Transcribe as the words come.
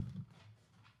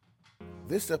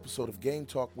This episode of Game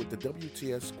Talk with the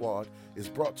WTS Squad is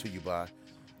brought to you by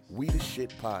We the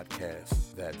Shit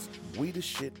Podcast. That's We the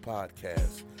Shit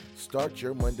Podcast. Start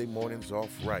your Monday mornings off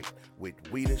right with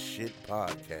We the Shit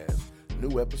Podcast.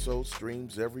 New episode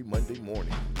streams every Monday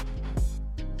morning.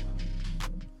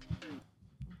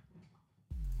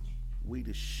 We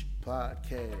the Shit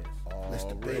Podcast. Let's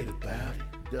debate about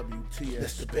it. WTS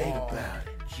Let's debate about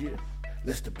it. Yeah.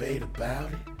 Let's debate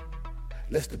about it.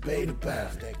 Let's debate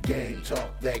about it. That game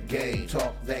talk, that game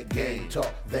talk, that game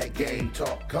talk, that game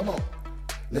talk. Come on.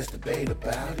 Let's debate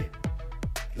about it.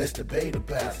 Let's debate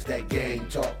about it. That game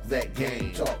talk, that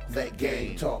game talk, that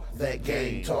game talk, that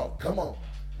game talk. Come on.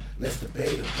 Let's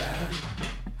debate about it.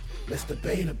 Let's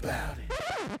debate about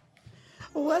it.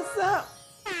 What's up?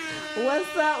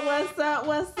 What's up? What's up?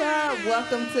 What's up?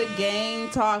 Welcome to Game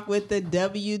Talk with the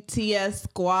WTS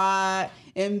Squad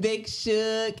and Big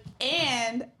Shug.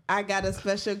 And I got a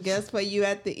special guest for you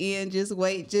at the end. Just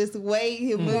wait.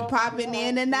 He'll be popping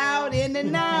in and out.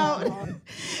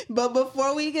 But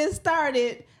before we get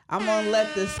started, I'm going to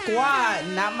let the squad,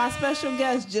 not my special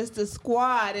guest, just the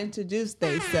squad introduce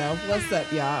themselves. What's up,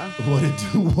 y'all?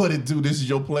 What it do? This is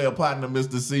your player partner,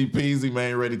 Mr. C. Peasy,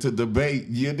 man, ready to debate.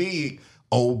 You dig?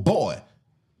 Oh, boy.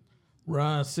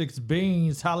 Ron Six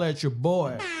Beans, holla at your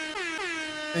boy.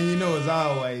 And you know, as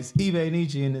always, eBay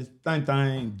Nietzsche in this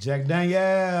thing, Jack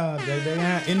Daniel,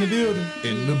 in the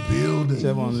building.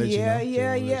 Just want to let Yeah.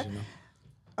 you know.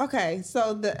 Okay,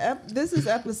 so this is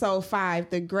episode 5,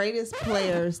 the greatest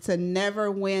players to never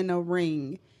win a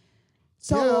ring.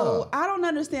 So I don't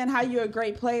understand how you're a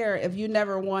great player if you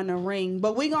never won a ring.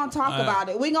 But we're going to talk about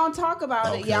it. We're going to talk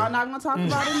about it. Y'all not going to talk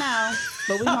about it now,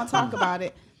 but we're going to talk about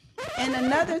it. And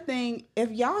another thing,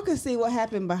 if y'all could see what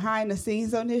happened behind the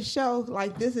scenes on this show,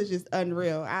 like, this is just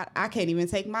unreal. I can't even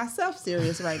take myself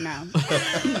serious right now.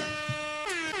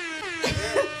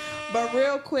 But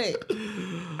real quick,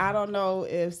 I don't know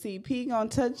if CP gonna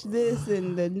touch this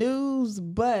in the news,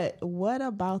 but what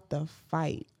about the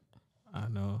fight? I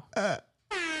know. That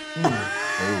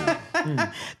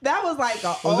was like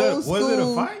an old school. Was it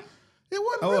a fight? It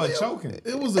wasn't really a choking.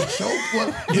 It was a choke.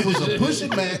 Well, it was a pushing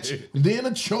match, then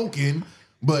a choking.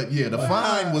 But yeah, the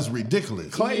fine was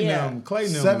ridiculous. Clayton,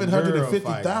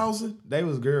 750,000. They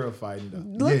was girl fighting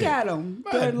though. Look at them.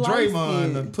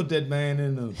 Draymond put that man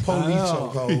in the police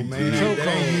chokehold, man.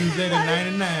 They ain't used that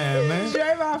in 99, man.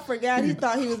 Draymond forgot. He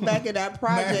thought he was back in that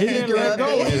project. He didn't let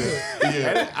go.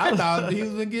 Yeah. I thought he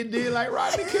was gonna get dead like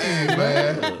Rodney King,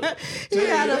 Man. He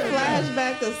had a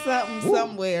flashback of something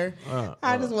somewhere.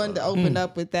 I just wanted to open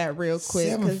up with that real quick.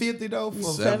 750 though for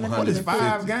 750. what is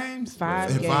 5 games? 5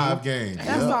 In games. 5 games.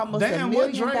 That's almost Damn, $1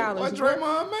 million. what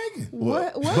Draymond making?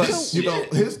 What But you know,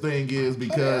 his thing is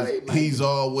because he's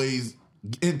always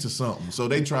into something, so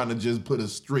they trying to just put a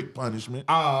strict punishment.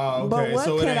 Oh, okay. But what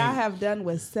so could I have done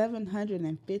with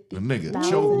 $750,000? The nigga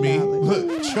choke me.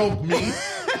 Look, choke me.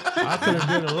 I could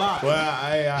have did a lot.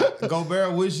 Well,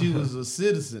 Gobert wish he was a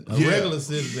citizen, a regular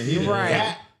citizen. He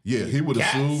Right. Yeah, he would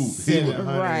have sued. He would.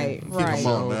 Right. Come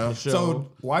on now. So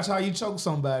watch how you choke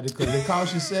somebody because it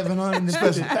costs you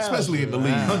Especially in the league.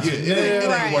 Yeah, it ain't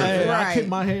Right. worth it. I kick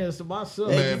my hands to myself.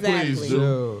 Man, Exactly. please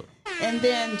do. And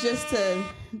then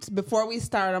before we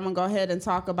start, I'm going to go ahead and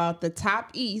talk about the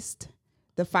top East.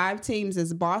 The 5 teams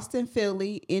is Boston,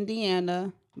 Philly,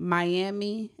 Indiana,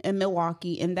 Miami, and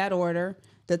Milwaukee in that order.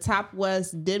 The top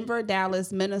West, Denver,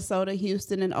 Dallas, Minnesota,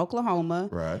 Houston, and Oklahoma.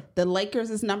 Right. The Lakers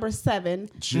is number 7.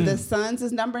 The Suns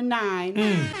is number 9.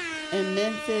 And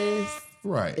Memphis.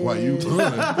 Right. Why you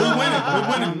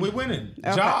We winning.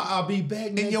 Okay. Ja, I'll be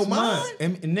back next your month.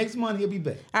 And next month he'll be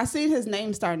back. I seen his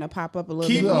name starting to pop up a little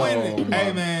Keep bit. winning. my-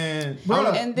 Hey man,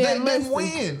 Brother, And then they listen.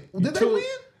 win. Did they win?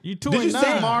 You 2 Did you and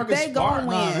see 9. Marcus They Smart? gonna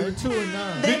win. They're 2 and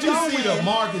 9. They Did you gonna see the win.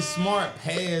 Marcus Smart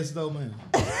pass though, man?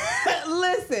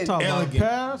 Listen. Talk about Elegant.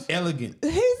 pass. Elegant.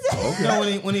 He's You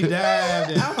know when he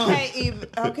dived. And,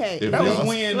 okay. that was Yeah.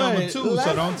 win number 2, Let's-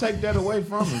 so don't take that away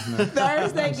from us now.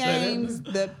 Thursday games,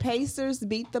 the Pacers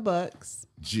beat the Bucks,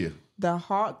 Yeah. the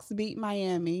Hawks beat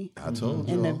Miami, I told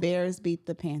you. and the Bears beat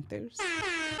the Panthers.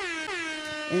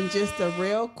 And just a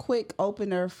real quick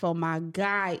opener for my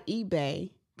guy,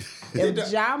 eBay.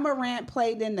 If Ja Morant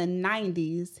played in the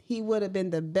 90s, he would have been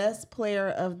the best player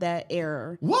of that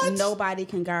era. What? Nobody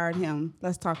can guard him.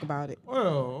 Let's talk about it.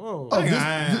 Whoa. Oh,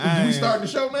 I we starting the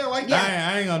show now like that?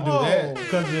 I ain't gonna do that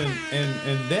because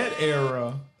in that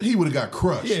era, He would have got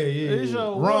crushed. It's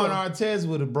your Ron world. Artest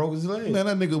would have broke his leg. Man,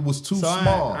 that nigga was too So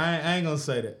small. I ain't gonna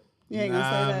say that. You ain't gonna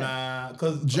say that? Nah,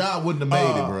 because Ja wouldn't have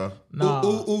made it, bro. Nah.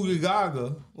 Oogie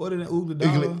Gaga. What is it? Oogie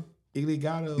Gaga?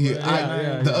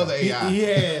 Iligata. The other AI.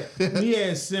 He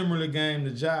had similar game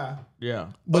to Ja. Yeah.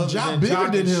 But Ja bigger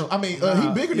than him. I mean, he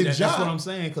bigger than Ja. That's what I'm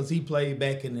saying, because he played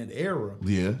back in that era.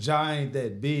 Yeah. Ja ain't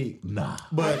that big. Nah.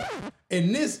 But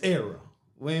in this era,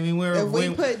 If we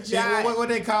put Ja- what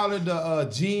they call it, the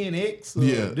Gen X?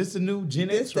 Yeah. This the new Gen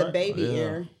This X, the right? baby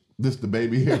era. This the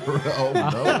baby era. Oh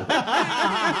no.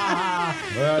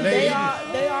 Well, They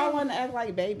all want to act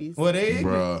like babies. Well, they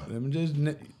Bruh. Let me just.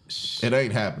 It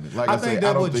ain't happening. Like I I think said, that's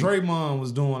I don't what think Draymond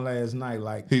was doing last night.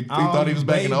 Like He all thought he was you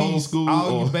back in the old babies, school,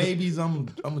 All or- you babies, I'm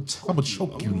I'm gonna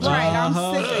choke you. Right, I'm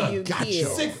sick of you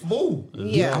kids. sick. Boo.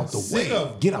 Yeah. Out the Sick way.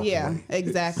 of- Get out Yeah, the way.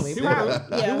 exactly. He would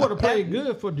Yeah. have played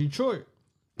good for Detroit.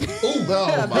 Oh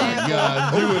my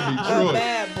God. You would be A true.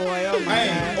 bad boy. Oh my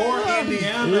Hey, God. or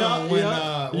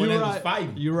Indiana when they was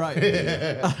fighting. You're right.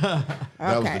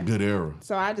 That was Okay. the good era.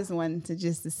 So I just wanted to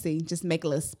just make it a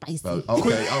little spicy. Okay.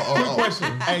 Quick Oh.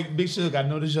 question. Hey, Big Sugar, I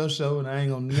know this your show, and I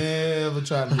ain't gonna never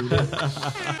try to do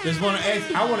that. Just want to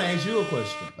ask. I want to ask you a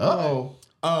question.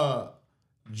 Uh-oh.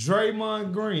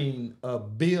 Draymond Green,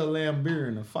 Bill Laimbeer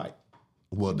in a fight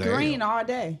Well, damn. Green all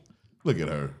day. Look at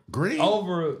her. Green.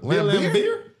 over Bill Laimbeer?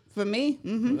 Laimbeer. For me,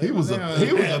 He was a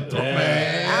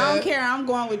man. I don't care. I'm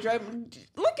going with Drake.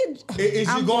 Look at. Is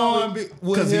you I'm going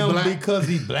with he him black? because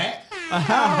he black? Oh my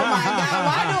God!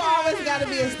 Why do I always got to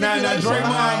be a Now stipulation? Draymond,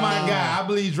 behind my it? guy. I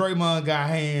believe Draymond got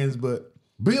hands, but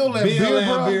Bill Laimbeer, Bill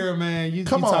bro. Laimbeer, man, you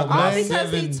Come on, talking man. Oh, about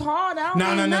because he 7. tall. That No.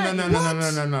 don't mean nothing.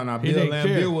 What? Bill didn't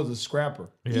Laimbeer care. was a scrapper.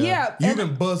 Yeah, You and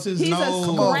can bust his he's nose. a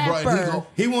Come on, bro. scrapper.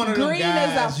 He one of them Green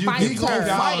guys is a you can fighter.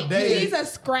 go all day. He's a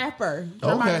scrapper.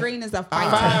 Okay. My Green is a fighter.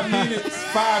 5 minutes.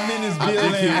 5 minutes. I Bill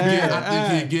think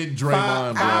Laimbeer. he get Draymond,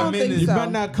 I bro. don't think minutes. You so.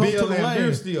 better not come Bill to the Laimbeer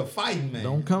lane. still fighting, man.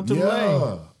 Don't come to the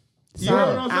lane. Yeah. You know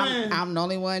what I'm saying? I'm the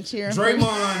only one cheering. for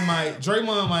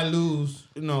Draymond might lose.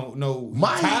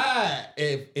 Might. Tied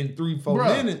in 3-4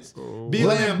 Bruh. minutes. Bill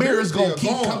Laimbeer is gonna still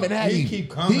keep going. coming at He you. keep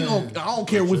coming. I don't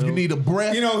care if you need a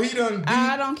breath. He done beat.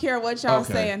 I don't care what y'all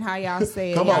Okay. say and how y'all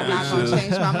say it. Come Y'all on, not Big gonna Shug.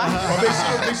 change my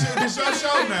mind. This your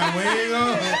show now.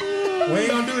 We ain't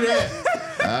gonna do that.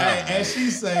 Hey, as she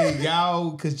say,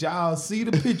 y'all, cause y'all see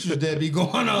the pictures that be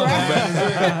going on.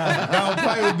 Man. Don't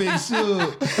play with Big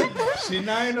Shug. She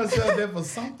named herself there for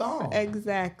something.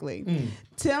 Exactly.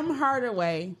 Tim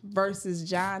Hardaway versus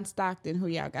John Stockton. Who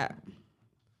y'all got?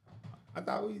 I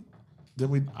thought we Then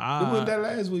we. did that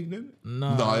last week, didn't it?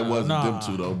 No, it wasn't them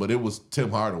two though, but it was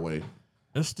Tim Hardaway.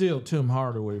 It's still Tim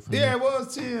Hardaway for me. Yeah, it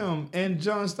was Tim and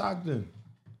John Stockton.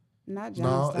 Not John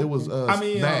No, Stockton. it was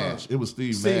Nash. It was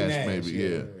Steve Nash, maybe.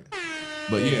 Yeah.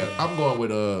 But yeah, I'm going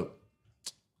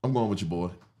with your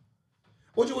boy.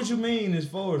 What you mean as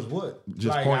far as what? Just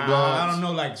like, point I guards? don't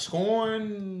know, like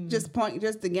scoring. just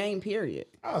the game period.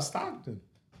 Stockton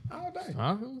all day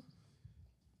Huh?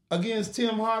 against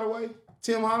Tim Hardaway.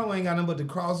 Tim Hardaway ain't got nothing but the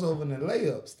crossover and the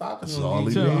layup. Stockton That's gonna all be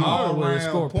he Tim did. Hardaway all-around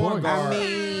score points. I guard.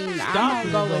 mean, I'm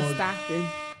Stockton gonna go with going- Stockton.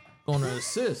 Gonna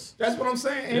assist. That's what I'm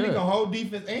saying. And he Yeah. gonna hold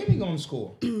defense and he gonna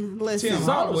score. Listen, Tim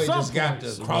Hardaway some just got the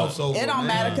points. crossover. it don't man.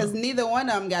 matter because neither one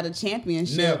of them got a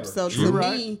championship. Never. So True. to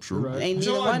Right. me, True. ain't neither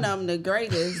Jordan. one of them the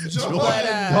greatest.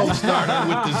 Jordan. Don't start out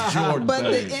with this Jordan But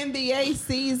the thing. NBA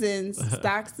seasons,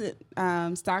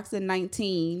 Stockton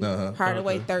 19,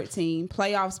 Hardaway 13,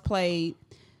 playoffs played,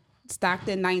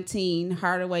 Stockton 19,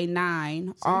 Hardaway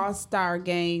 9, All-Star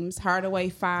games, Hardaway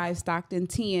 5, Stockton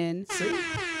 10,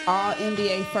 All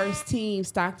NBA first team,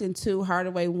 Stockton 2,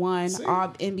 Hardaway 1, All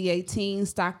NBA team,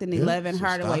 Stockton 11, so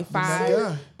Hardaway Stockton's that 5,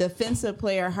 guy. Defensive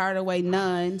player, Hardaway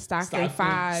none, Stockton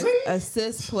 5, See?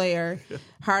 Assist player,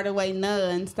 Hardaway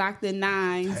none, Stockton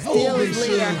 9, Big Steals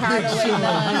leader, Shug, Hardaway Big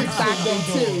none, Shug,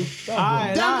 Stockton 2. All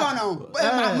right, Dunk on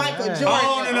him. Michael Jordan.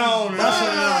 On and on.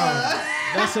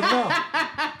 that's enough.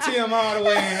 Tim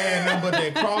Hardaway ain't had nothing but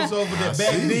that crossover that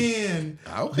back then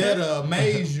Okay. that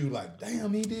amazed you. Like,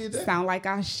 damn, he did that. Sound like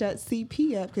I shut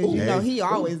CP up because you know he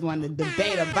always wanted to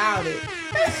debate about it.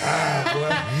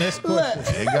 Next question.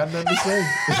 Look, Ain't got nothing to say.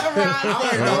 I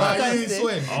ain't know how you ain't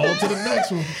sweating. On to the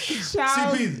next one.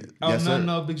 Charles, CP's. Oh, Yes, no, sir.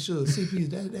 no, Big Shug. CP's,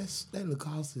 that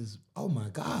Lacoste is, oh my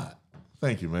God.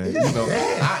 Thank you, man. You know,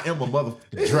 I am a mother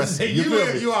dresser. You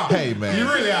feel me? You are. Hey, man. You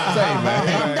really are. Hey,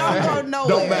 man. don't go nowhere.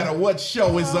 Don't matter what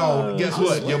show is on. Guess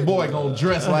what? Your boy gonna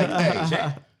dress like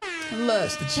hey.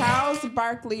 Look, Charles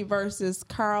Barkley versus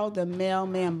Carl the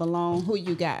Mailman Malone. Who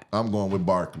you got? I'm going with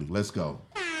Barkley. Let's go.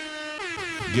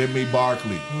 Give me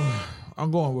Barkley. I'm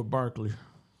going with Barkley.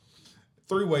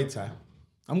 3-way tie.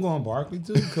 I'm going Barkley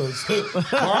too because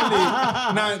Barkley.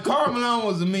 Now, Karl Malone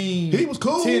was He was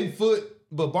cool. 10 foot,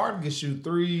 but Barkley could shoot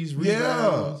threes,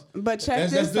 rebounds. But check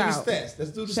Let's this do out. the stats.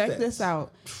 Let's do the stats. Check this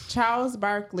out. Charles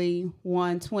Barkley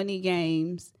won 20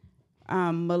 games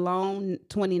Malone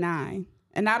 29.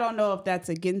 And I don't know if that's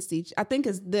against each. I think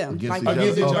it's them. Against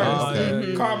Against each Okay, other.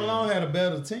 okay. Karl Malone had a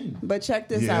better team. But check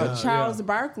this Yeah. out. Charles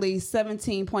Barkley,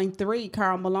 17.3.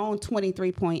 Karl Malone,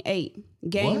 23.8.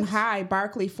 Game What? high,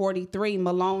 Barkley, 43.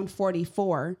 Malone,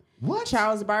 44. What?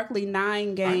 Charles Barkley,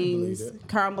 9 believe games.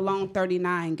 Karl Malone,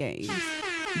 39 games.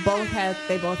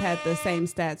 They both had the same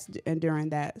stats during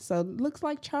that. So it looks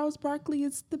like Charles Barkley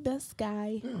is the best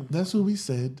guy. That's what we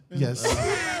said. Yes.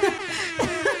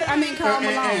 I mean, Karl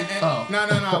Malone.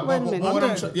 No. Wait a minute.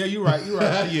 What yeah, you're right. You're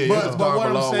right. Yeah, but, it's but Karl what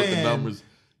I'm Malone with the saying, numbers.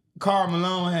 Karl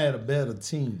Malone had a better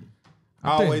team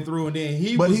all the way through, and then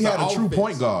he But was he had the a true offense.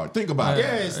 point guard. Think about it.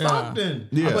 Yeah, Stockton.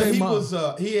 Yeah. But he Hey, Mom. was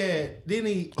he had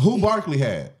then Who Barkley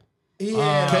had? he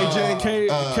had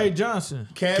KJ? K Johnson.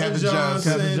 Kevin Kevin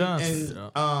Johnson, Kevin Johnson.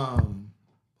 and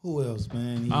who else,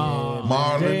 man? He had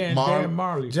Marlon. Dan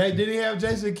Marley. Jay. Did he have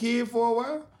Jason Kidd for a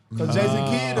while? Because Jason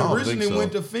Kidd don't originally think so.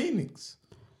 went to Phoenix.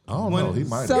 I don't know. He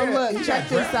might. So Yeah, look, he check got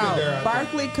this drafted there, I out. think.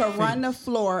 Barkley could run the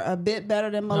floor a bit better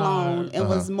than Malone and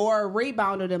was more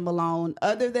rebounder than Malone.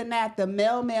 Other than that, the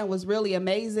mailman was really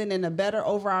amazing and a better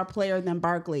overall player than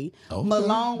Barkley. Okay.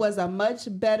 Malone was a much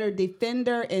better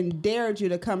defender and dared you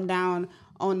to come down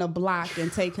on the block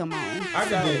and take him on. I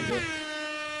can dig that.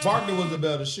 Barkley was a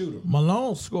better shooter.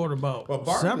 Malone scored about But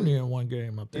Barkley- 70 in one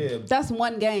game, I think. Yeah, That's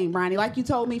one game, Ronnie. Like you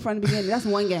told me from the beginning, that's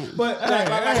one game. but like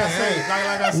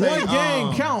I say, One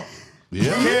game count.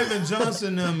 Yeah. Kevin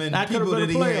Johnson them and That could've people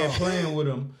been that a he had playoff. playing with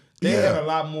him, they Yeah. had a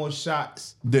lot more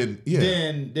shots Then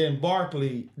than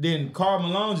Barkley. Then Karl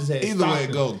Malone just had. Either way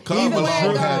it Stockton. go, Karl He Either was way Malone it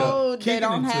dribbling. had a- go, they kicking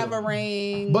don't it to have a him.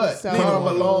 ring. But so. Karl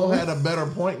Malone had a better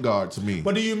point guard to me.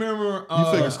 But do you remember figure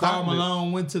Karl Stockton-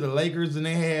 Malone went to the Lakers and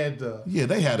they had the Yeah,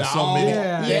 they had the so all- many.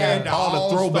 Yeah. they had the all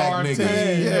the throwback all-star niggas.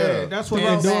 team. Yeah. That's what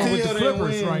Still they're doing with the didn't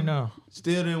Clippers win. right now.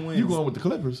 Still didn't win. You going with the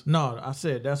Clippers? No, I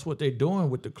said that's what they're doing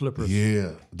with the Clippers.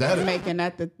 Yeah, that. making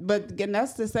that but again,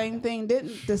 that's the same thing.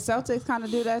 Didn't the Celtics kind of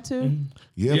do that too?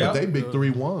 Yeah, Yeah. but they big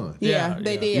 3-1. Yeah, Yeah,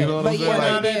 they yeah. did. You know what but I'm yeah, saying?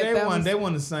 Well, they now did. That was- they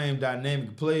won the same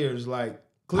dynamic players like I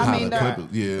Clippers. mean, the the-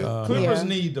 Clippers, yeah. Clippers Yeah.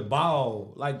 need the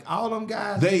ball. Like all them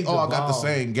guys, They need all the got the ball.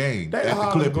 same game They at the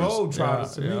all the Clippers.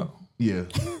 Globetrotters to me. Yeah,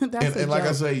 That's a and like I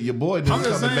joke. say, your boy I'm didn't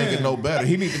just come and make it saying. no better.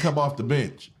 He need to come off the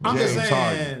bench. I'm James just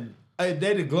Harden. saying, hey,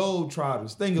 they the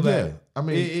Globetrotters. Think about Yeah, it. I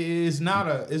mean- it's not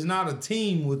a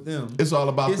team with them. It's all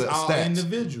about It's the all stats.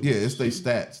 individuals. Yeah, it's their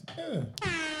stats. Yeah.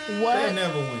 They what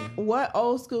never win. what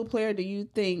old school player do you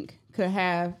think could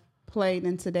have played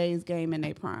in today's game in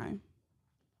their prime?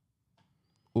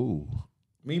 Ooh,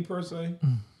 Me per se,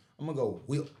 I'm gonna go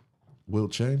Wilt. Will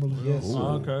Chamberlain. Yes. Ooh.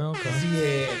 Okay. 'Cause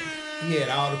he had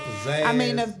all the pizzazz. I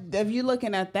mean, if you're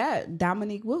looking at that,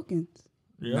 Dominique Wilkins.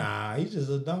 Yeah. Nah, he's just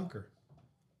a dunker.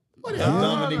 What No, else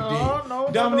Dominic no, did? no,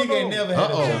 no, Dominic no, ain't no. never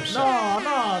had Uh-oh. a jump shot.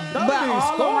 No, But Dominic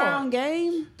all scored. around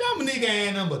game, Dominic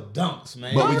ain't nothing but dunks,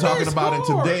 man. But we Dominic talking about in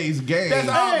scored. today's game. That's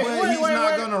all, Hey, but wait, he's wait,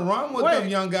 not wait. gonna run with Wait. them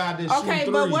young guys that okay.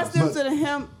 shoot But threes. what's the difference to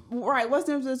him? Right, what's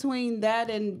the difference between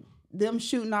that and them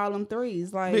shooting all them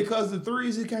threes? Like, Because the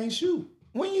threes he can't shoot.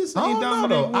 When you see I don't know, Dominic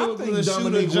though. I Wilkins think shoot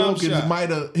Dominic a jump Wilkins shot, might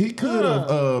have. He could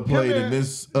have played in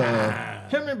this.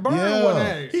 Him and Burn Yeah. went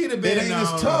at it. he'd have been It ain't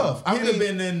as tough. I He'd have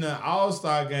mean- been in the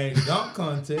All-Star game dunk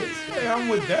contest. Yeah, I'm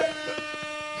with that.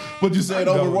 But you said I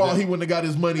go with overall that. he wouldn't have got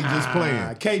his money just playing.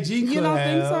 KG could you don't have.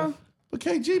 think so? But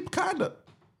KG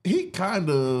kind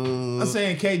I'm of.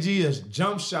 saying KG is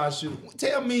jump shot shooter.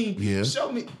 Tell me, Yeah.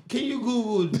 show me. Can you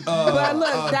Google But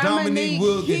look, Dominique Dominique,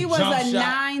 Wilkins he was jump a shot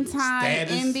 9-time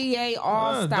status? NBA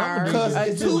All-Star, Dominique a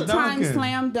is 2-time dunking.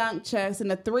 slam dunk chest,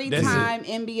 and a 3-time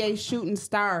NBA shooting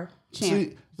star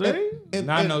champ.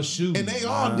 Not no shooting. And they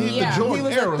all did Yeah, the he Jordan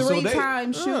was era. a So they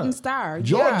 3-time shooting star.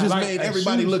 Jordan Yeah. just Like made a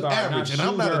everybody shooting look star, average. not And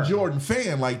I'm not a shooter. Jordan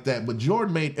fan like that, but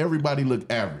Jordan made everybody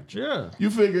look average. Yeah.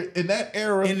 You figure in that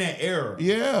era. in that era.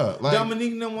 Yeah. Like,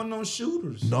 Dominique didn't want no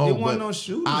shooters. no, they but want no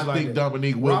shooters. I like think that.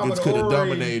 Dominique Wilkins Robert could have Horry-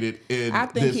 dominated in I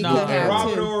think this he new could have era. too.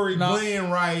 Robert Horry, No.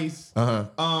 Glenn Rice, Glenn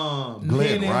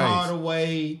Penny Rice.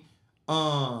 Hardaway,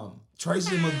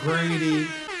 Tracy McGrady.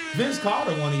 Vince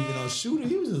Carter wasn't even a shooter.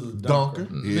 He was just a dunker.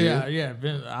 Dunker. Yeah.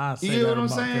 Vince, I say You hear that what I'm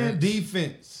about saying? that.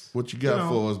 Defense. What you got You know.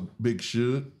 for us, Big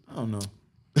Shug? I don't know.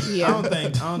 Yeah. I don't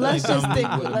think Let's just Dominique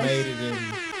stick would with- have made it in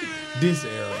this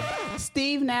era.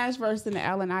 Steve Nash versus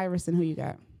Allen Iverson. Who you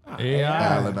got? Yeah.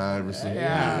 Allen Iverson.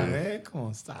 Yeah, man, come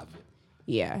on, stop it.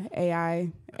 Yeah, AI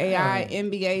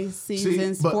NBA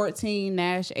seasons but- 14,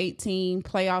 Nash 18,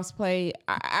 playoffs play.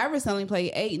 Iverson only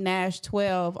played 8, Nash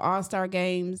 12, All-Star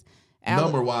games.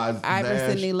 Number-wise, Iverson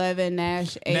Nash. 8. 11,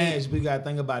 Nash 8. Nash, we got to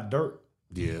think about dirt.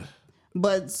 Yeah.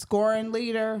 But scoring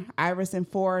leader, Iverson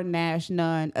 4, Nash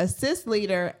none. Assist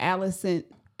leader,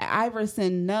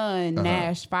 Iverson none,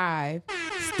 Nash 5.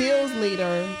 Steals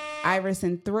leader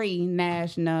Iverson 3,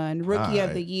 Nash none. Rookie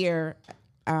of the year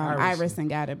Iverson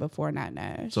got it before, not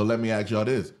Nash. So let me ask y'all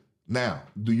this. Now,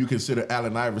 do you consider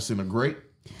Allen Iverson a great?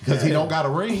 Because he don't got a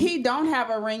ring. He don't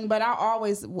have a ring, but I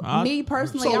always, me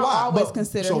personally, I always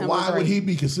consider him a great. So why would he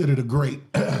be considered a great?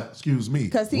 Excuse me.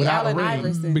 Because he Allen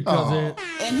Iverson. Because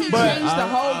and he changed the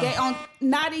whole game. On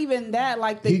not even that,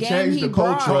 like the he game changed he the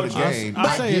culture brought. of the game.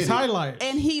 I say it's highlight.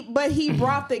 And he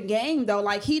brought the game though.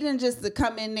 Like he didn't just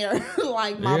come in there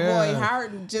like my boy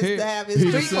Harden just to have his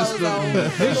street clothes on.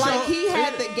 Like he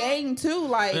had the game too.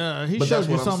 Like but that's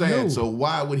what I'm saying. New. So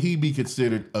why would he be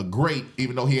considered a great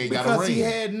even though he ain't got a ring? Because he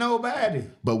had nobody.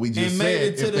 But we just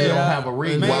said if they don't have a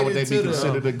ring, why would they be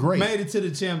considered a great? Made it to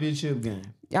the championship game.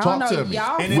 Y'all Talk know, to me.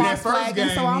 y'all and in that first game,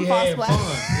 so I'm he had fun.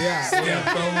 Yeah,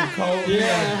 Steph Kobe,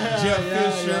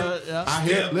 Jeff Fisher. I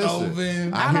hear,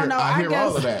 listen, I hear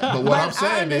all of that. But what I'm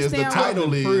saying is the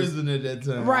title is prison at that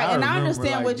time. Right, and I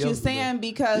understand what you're saying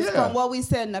because from what we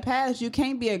said in the past, you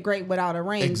can't be a great without a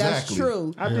ring. Exactly. That's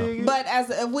true. But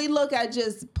if we look at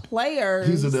just players,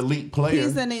 he's an elite player.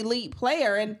 He's an elite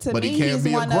player, and to but me, he can't he's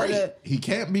be one a great. of the. He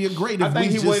can't be a great. If I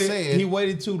think he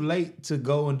waited too late to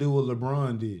go and do what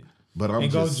LeBron did. But I'm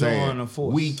just saying,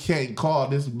 we can't call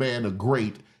this man a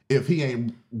great if he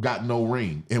ain't got no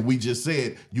ring. And we just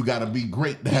said you got to be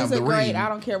great to have the ring. He's a great. I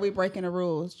don't care. We breaking the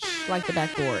rules like the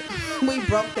backboard. We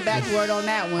broke the backboard on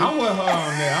that one. I'm with her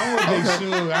on that. I'm with Big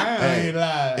Sugar. I ain't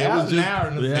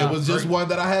lying. It was just one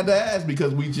that I had to ask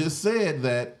because we just said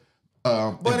that.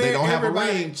 But if they don't have a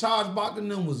ring. Charles Barkley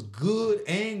them was good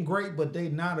and great, but they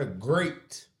not a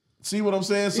great. See what I'm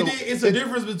saying? So it's a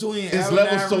difference between it's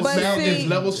levels to it's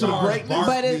levels to greatness.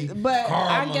 But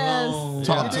I guess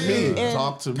talk to me.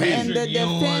 Talk to me.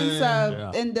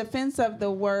 In defense of the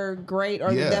word great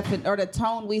or the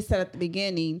tone we said at the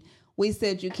beginning, we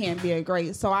said you can't be a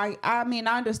great. So I mean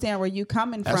I understand where you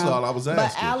coming from. That's all I was asking.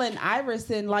 But Allen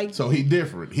Iverson, like so he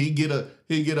different. He get a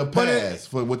pass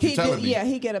for what you're telling me. Yeah,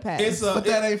 he get a pass. But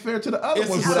that ain't fair to the other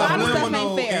ones. A lot of stuff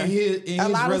ain't fair. A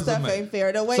lot of stuff ain't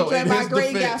fair. The way Draymond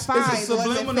Green got fined wasn't fair.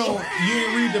 You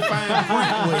didn't read the fine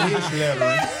print with his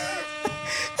lettering.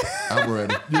 I'm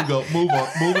ready. You go.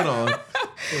 Moving on.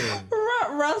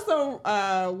 Russell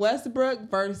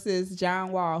Westbrook versus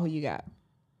John Wall. Who you got?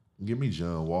 Give me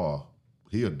John Wall.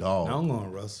 He a dog. I'm going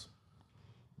Russell.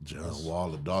 John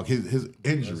Wall a dog. His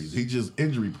injuries. He just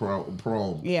injury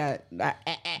prone. Yeah.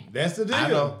 That's the deal. I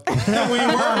know. We ain't worried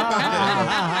about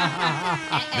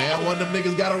that. Man, one of them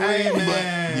niggas got a ring, but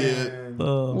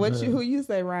yeah. Who you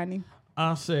say, Ronnie?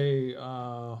 I say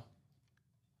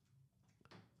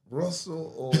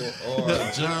Russell or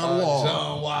John Wall.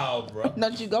 John Wall, bro.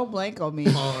 Don't you go blank on me.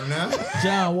 Come on now.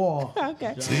 John Wall.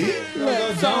 Okay. See?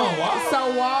 Look, John Wall.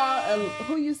 So Wall,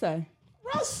 who you say?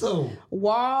 Russell.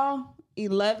 Wall,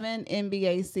 11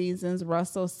 NBA seasons.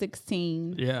 Russell,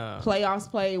 16. Yeah. Playoffs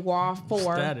played. Wall, 4.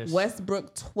 Status.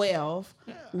 Westbrook, 12.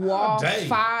 Wall,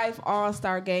 5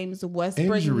 All-Star games.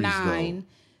 Westbrook, Injuries, 9.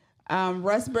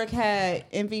 Westbrook had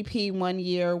MVP 1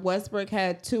 year. Westbrook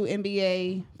had 2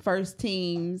 NBA first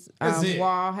teams.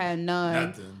 Wall had none.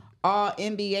 Nothing. All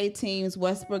NBA teams.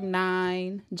 Westbrook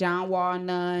 9. John Wall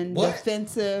none. What?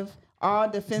 All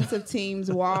defensive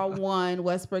teams. Wall 1.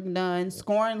 Westbrook none.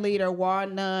 Scoring leader. Wall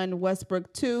none.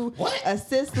 Westbrook 2. What?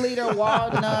 Assist leader. Wall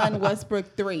none.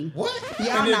 Westbrook 3. What?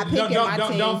 Y'all not picking my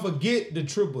team. Don't forget the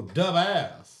triple double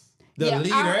L's. The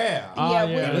leader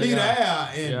Al. Leader Al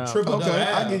and triple double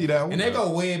Al. I'll give you that one. And they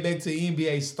go way back to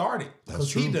NBA started.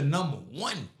 Because he's the number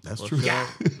 1. That's true. Yeah.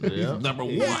 Number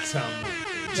 1.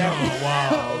 John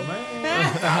Wall, man. Okay.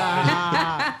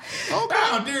 I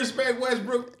don't disrespect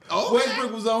Westbrook.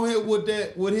 Westbrook was on here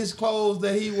with his clothes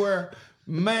that he wear.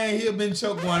 Man, he'll been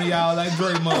choking one of y'all like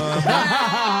Draymond.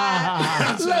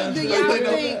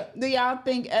 Look, do y'all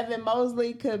think Evan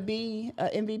Mosley could be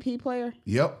an MVP player?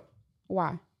 Yep.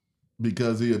 Why?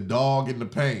 Because he a dog in the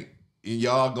paint. And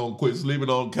y'all gonna quit sleeping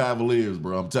on Cavaliers,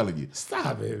 bro. I'm telling you.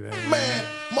 Stop it, man. Man,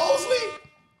 Mosley?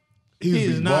 He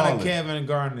is not balling. a Kevin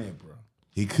Garnett, bro.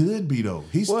 He could be, though.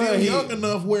 He's still young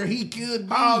enough where he could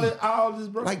be. All this,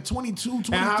 bro. Like 22,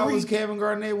 23. And how was Kevin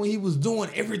Garnett when he was doing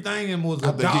everything and was a I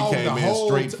think dog he came the in whole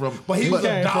straight from... But he was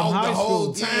a dog high the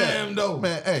whole school. time, though.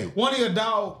 Man, hey. Wasn't he a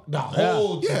dog the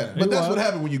whole time? Yeah, but that's what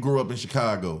happened when you grew up in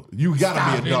Chicago. You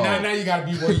gotta be a dog. Now you gotta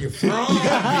be where you're from. You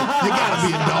gotta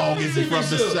be a dog if you're from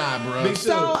the side, bro.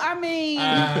 So I mean,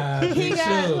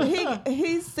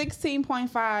 he's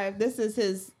 16.5. This is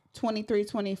his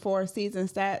 23-24 season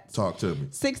stats. Talk to me.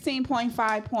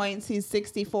 16.5 points. He's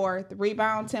 64th.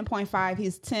 Rebound 10.5.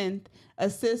 He's 10th.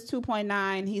 Assist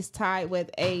 2.9. He's tied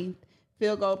with 8th.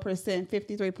 Field goal percent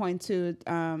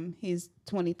 53.2. He's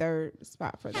 23rd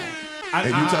spot for that. And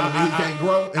you telling me he can't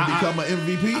grow and become an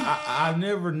MVP? I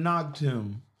never knocked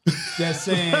him. That's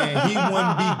saying he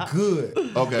wouldn't be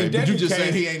good. Okay, but you just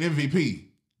said he ain't MVP.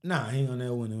 Nah, he ain't gonna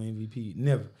never win an MVP.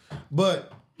 Never.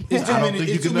 But it's too I don't many. think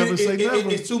you It's can too never many. say never.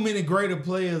 It's too many greater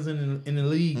players in the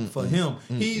league for him.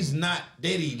 He's not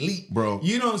that elite, Bro.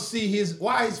 You don't see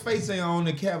why his face ain't on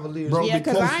the Cavaliers. Bro, Yeah,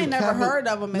 because I ain't never heard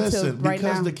of him until right now.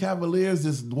 Because the Cavaliers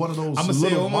is one of those I'm gonna say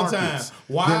it little one more time. markets.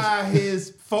 Why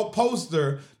his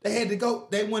poster? They had to go.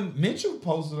 They went Mitchell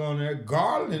posted on there,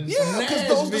 Garland, Yeah, because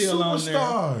those are Nashville on there.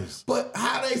 superstars. But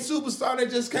how they superstar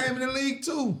that just came in the league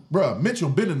too? Bro, Mitchell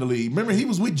been in the league. Remember, he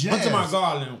was with Jazz. I'm talking about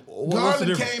Garland. What's the Garland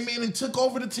difference? came in and took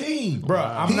over the team. Bro,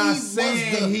 I'm He not was the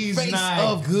saying he's face not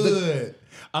of good.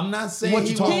 I'm not saying What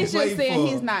you talking- He's just saying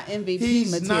he's not MVP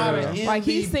He's not material. an Like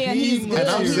he's saying he's MVP good. And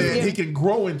I'm he's saying good. he can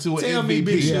grow into an Tell me, MVP.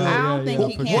 Big Sean. I don't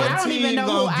think he for can. sure. I don't even What know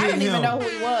team who. I gonna don't get even him? know who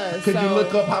he was. Can you so-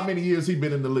 look up how many years he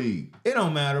been in the league? It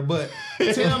don't matter, but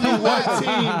tell me what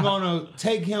team gonna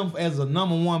take him as a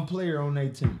number one player on their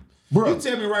team. Bro. You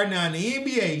tell me right now in the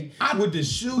NBA with the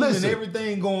shooting Listen, and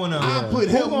everything going on, I put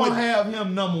who him gonna with- have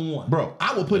him number one? Bro,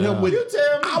 I will put him with. You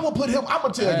tell me. I will put him. I'm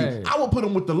gonna tell you. Hey. I will put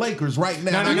him with the Lakers right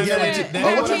now. No, And I you guarantee- said- Oh,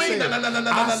 what that's you what I mean? said.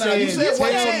 No. I You said, said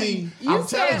what tell to me. You I'm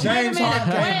said- telling you. James Wait a minute,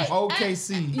 Harden came wait. from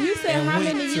OKC. You said and how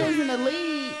went many to- years in the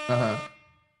league? Uh-huh.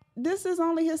 This is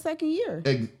only his second year.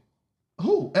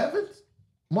 Who? Evans?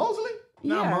 Mosley?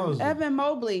 Not Yeah, Mosley. Evan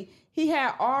Mobley. He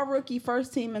had all rookie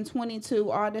first team in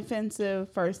 22, all defensive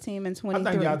first team in I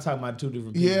 23. think y'all talking about two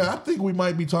different people. Yeah, I think we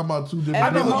might be talking about two different.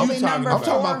 Evan I know who Mobley you talking number about. I'm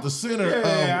talking 4. about the center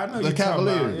Yeah, I know of the you talking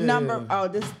about, Cavaliers. yeah.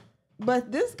 Number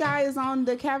but this guy is on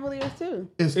the Cavaliers too.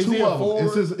 It's Is two he a of them.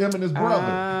 forward? It's him and his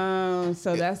brother.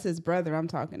 So that's his brother I'm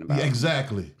talking about. Yeah,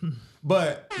 exactly.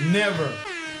 But never.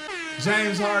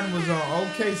 James Harden was on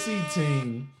OKC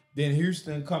team. Then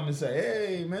Houston come and say,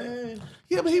 "Hey, man,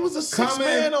 Yeah, but he was a six come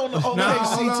man in on the Nah, OKC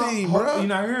hold on. team, Hold- bro. You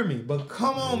not hearing me? But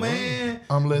come on, man,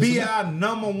 I'm listening. be our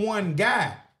number one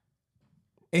guy,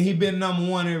 and he been number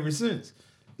one ever since.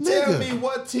 Tell Nigga. me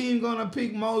what team gonna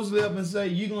pick Mosley up and say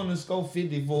you gonna score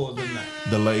 54 tonight?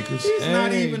 The Lakers. He's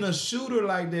not Hey. even a shooter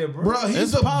like that, bro. Bro, he's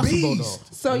It's a possible,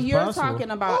 beast. So It's you're possible. talking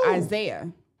about Who?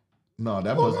 Isaiah. No,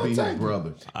 that Who must gonna be take his him?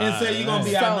 brother. And say you're gonna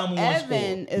be our So number one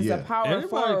Evan scorer. is Yeah. a power Everybody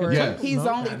forward. can take He's him.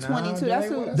 only Nah, 22. that That's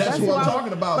ain't who. what- That's who what I'm I-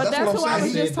 talking about. But That's that's what who I'm I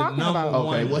was saying. just talking Number about.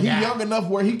 one. Okay, well, he's guy. young enough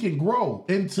where he can grow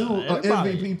into an Everybody.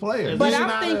 MVP player. But He's I'm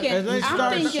not a- thinking, as they I'm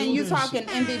start thinking you shooting talking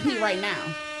MVP right now.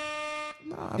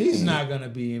 He's not gonna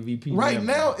be MVP Right never.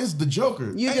 now, it's the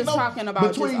Joker. You Ain't just talking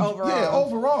about just overall. Yeah,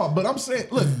 overall. But I'm saying,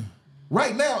 look,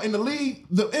 right now in the league,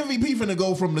 the MVP finna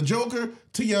go from the Joker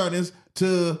to Giannis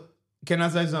to Can I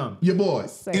say something? your boy,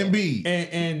 Say it. Embiid.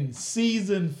 And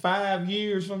season 5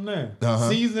 years from now, Uh-huh.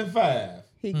 season 5,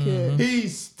 He could. he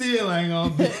still ain't gonna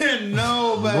be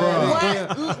nobody.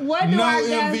 What do No I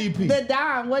guess? MVP. The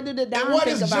Don. What do the Don And what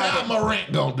think is about Ja it?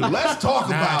 Morant gonna do? Let's talk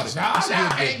about it.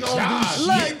 Ja ain't gonna Ja. do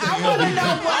Look, shit. I want to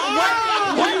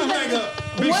know What you think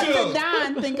of Big what Shug? the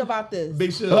Don think about this.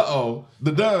 Big Shug. Uh-oh.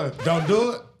 The Dunn. Don't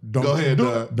do it. Don't Go ahead, do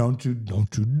Doug. it. Don't you do it.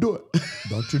 Don't you do it.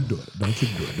 Don't you do it. Don't you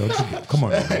do it. Come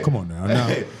on now. Come on now. Now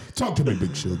Hey. talk to me,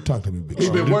 Big Shug. Talk to me, Big He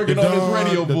Shug. been working on his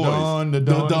radio the voice. Don, the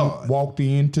The Don Don. walked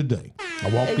in today. I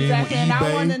walked Exactly, in with and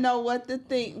I want to eBay. know what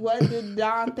did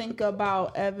Don think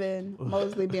about Evan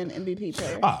Mosley being an MVP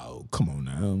player? Oh, come on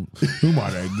now. We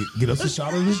might get us a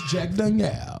shot of this Jack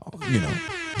Danielle. You know,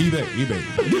 eBay,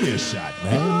 give me a shot,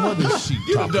 man. What is she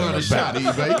Give talking the Don about? a shot,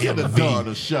 eBay. Give the Don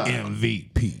a shot.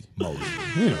 MVP Mosley.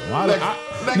 You know,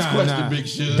 Next question, Big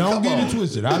Shug. Don't Come get on. it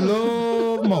twisted. I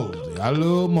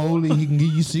love Mosley. He can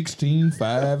give you 16,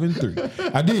 5, and 3.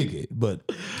 I dig it, but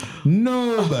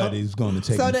nobody's gonna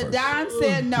take So him the first. Don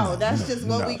said no. That's just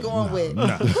what we going with.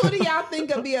 Who do y'all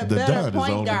think would be a The better Don is on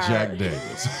point the Jack guard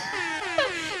Daniels.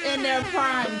 in their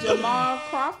prime, Jamal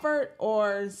Crawford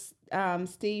or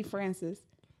Steve Francis?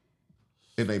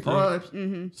 In they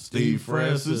prime, Steve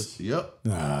Francis. Yep.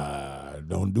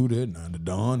 Don't do that. Now the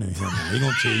Don and him, they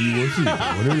gonna tell you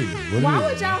what it is. Why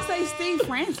would y'all say Steve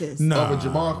Francis? No, Over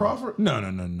Jamal Crawford?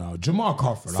 No. Jamal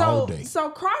Crawford all day. So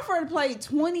Crawford played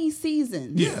 20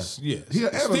 seasons. Yes. He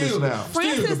an analyst now.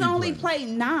 Francis only played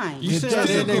 9. You said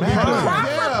doesn't they matter. prime.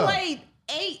 Crawford Yeah. played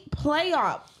 8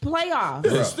 playoffs.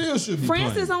 They still should be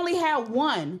Francis playing. only had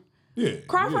 1. Yeah.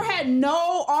 Crawford had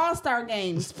no All-Star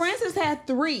games. Francis had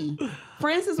 3.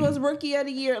 Francis was Rookie of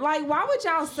the Year. Like, why would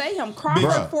y'all say him? Crawford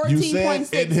Bruh, you said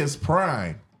 14.6. in his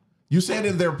prime. You said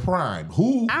in their prime.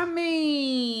 Who? I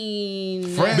mean,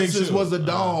 Francis Big Shug. was a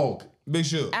dog. Big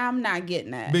Shug. I'm not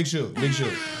getting that. Big Shug.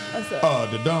 What's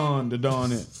up? The Don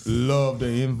love the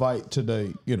invite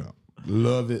today. You know,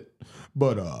 Love it.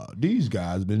 But these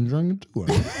guys been drinking too.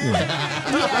 Did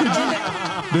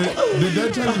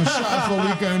they take some shots before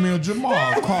we came in?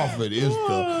 Jamal Crawford is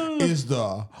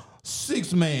the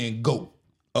 6-man GOAT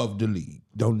of the league.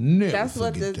 Don't never That's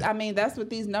what forget that. that's what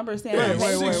these numbers say. Yeah,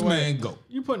 Wait. 6-man GOAT.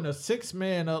 You putting a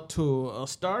 6-man up to a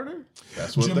starter?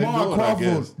 That's what they doing, I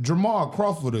guess. Jamal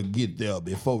Crawford will get there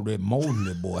before that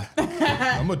Mosley boy.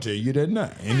 I'm gonna tell you that now.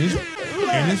 In his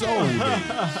old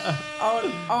days.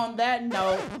 On that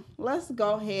note, let's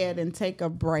go ahead and take a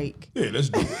break. Yeah, let's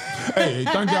do it. Hey,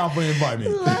 thank y'all for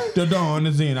inviting me. The Dawn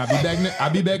is in. I'll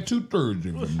be back 2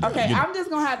 Thursdays. Okay, I'm just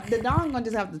gonna have the Don gonna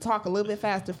just have to talk a little bit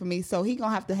faster for me, so he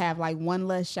gonna have to have like one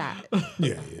less shot.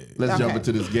 Yeah. Let's jump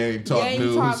into this game talk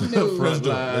news. Talk news.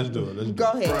 Let's do it.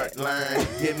 Go ahead. Front line,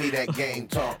 give me that game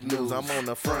talk news. I'm on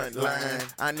the front line.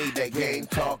 I need that game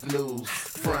talk news.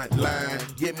 Front line,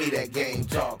 give me that game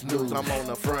talk news. I'm on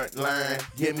the front line.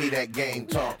 Give me that game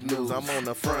talk news. I'm on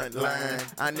the front line.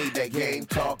 I need that game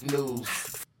talk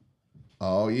news.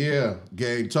 Oh, yeah.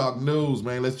 Game talk news,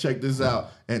 man. Let's check this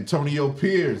out. Antonio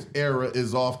Pierce era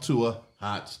is off to a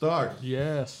hot start.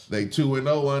 Yes. They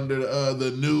 2-0 under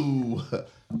the new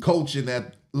coaching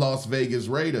at Las Vegas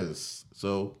Raiders.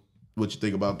 So, what you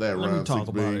think about that, Let me Ron? talk 6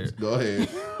 about Beans? it. Go ahead.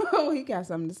 Oh, he got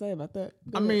something to say about that.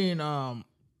 Go I ahead. mean,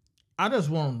 I just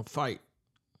want them to fight.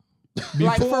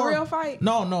 Like for real fight?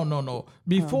 No.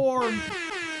 Before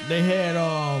they had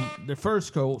the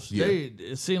first coach, Yeah.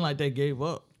 it seemed like they gave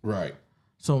up. Right.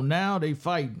 So now they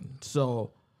fighting.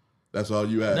 So That's all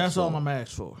you ask that's for. all I'm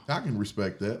asked for. I can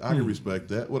respect that. I can respect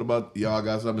that. What about y'all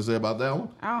got something to say about that one?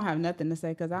 I don't have nothing to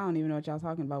say because I don't even know what y'all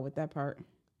talking about with that part.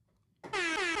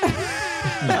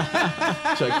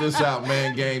 Check this out,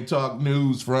 man. Game talk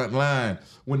news front line.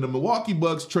 When the Milwaukee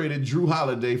Bucks traded Drew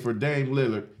Holiday for Dame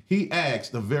Lillard, he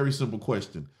asked a very simple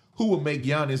question. Who would make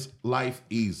Giannis' life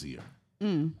easier?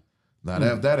 Now,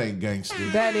 that ain't gangster.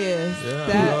 That is. You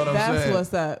know what I'm That's saying?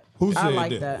 what's up. Who said I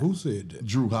like that? that. Who said that?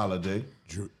 Drew Holiday.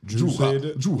 Drew said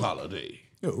that? Drew Holiday.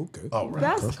 Yeah, okay. All right.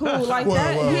 That's cool. Like Well,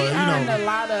 that, well, he you earned know. a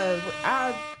lot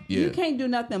of. Yeah. You can't do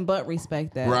nothing but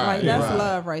respect that. Right, Like that's right.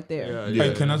 love right there. Yeah.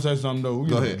 Hey, can I say something though?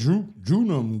 Go ahead. Drew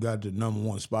them got the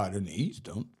 #1 spot in the East,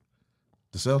 don't?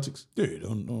 The Celtics? Yeah,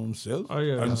 don't know themselves. Oh,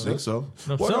 yeah. I don't think so.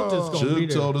 The What, Celtics gonna be Suge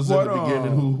there. told us What, in the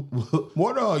beginning who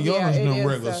What are Yeah, Giannis it been is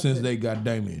regular since Celtics. they got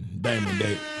Damon? They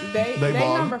They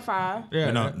ballin'. number 5.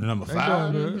 Yeah, number they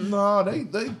 5. doing good. No, they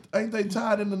ain't they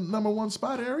tied in the #1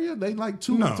 spot area? They like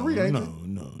 2 or 3, ain't they?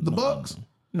 no. The Bucks?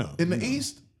 No. In the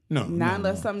East? No. Not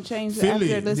unless something changed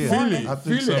Philly, after this yeah. morning. I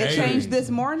think so. Philly, It changed this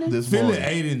morning. This Philly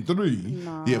morning.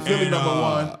 8-3. Yeah, Philly And,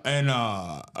 #1.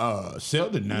 And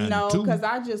Celtic 9-2. No, because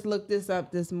I just looked this up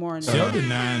this morning. Celtic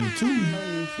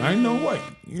 9-2. Ain't no way,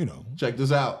 you know. Check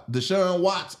this out. Deshaun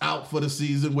Watts out for the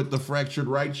season with the fractured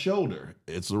right shoulder.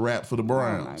 It's a wrap for the Oh my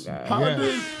Browns. God. How Yes.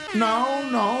 did-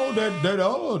 No,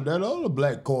 that other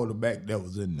black quarterback that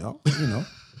was in there, you know,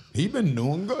 he been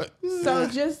doing good. So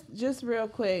just real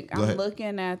quick, I'm ahead.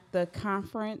 looking at the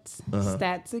conference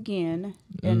stats again,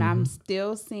 and I'm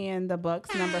still seeing the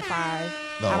Bucks number 5.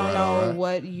 I don't know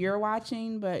what you're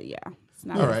watching, but yeah, it's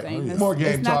not All the right. same. It's, More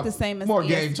game it's talk. not the same as more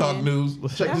game talk ESPN. news.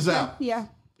 Check this Okay, out. Yeah.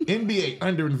 NBA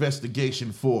under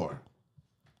investigation for.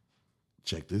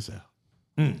 Check this out.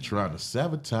 Trying to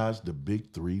sabotage the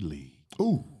Big 3 league.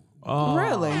 Ooh,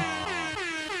 Really?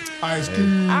 Ice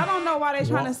Cube. I don't know why they're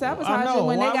trying to sabotage know. it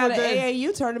when they Why got would an they-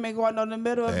 AAU tournament going on in the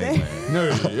middle of Hey, that.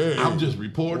 man. Yeah. I'm just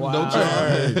reporting. Wow. Don't y'all?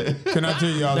 Hey, can I tell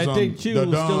y'all They something? think Q was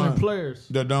stealing players.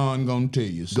 The Don gonna tell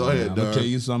you something. ahead, I'm Don. gonna tell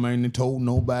you something I ain't told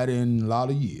nobody in a lot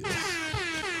of years.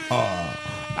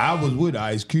 I was with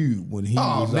Ice Cube when he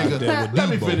Oh, was out nigga. there with Let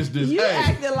me Debo. finish this. You Hey.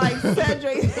 acted like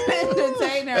Cedric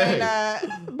Entertainer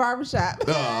in barbershop.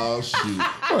 Oh, shoot.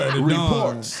 Well, the Don-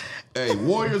 Reports. Hey,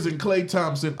 Warriors and Klay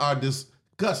Thompson are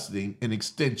discussing an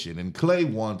extension, and Klay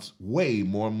wants way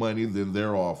more money than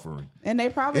they're offering. And they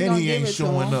probably And gonna he give ain't it to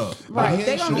showing him. up. Right. He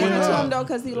They ain't gonna give it showing to up. him though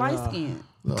because he light skinned.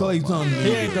 Klay Thompson. He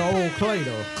ain't the old Clay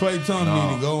though. Klay Thompson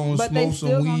need to go and But they smoke still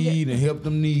some gonna weed and help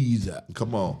them knees out.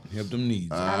 Come on. Help them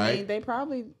knees out. All I right. mean, they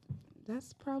probably.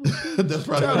 That's probably. That's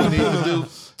probably what we need to do.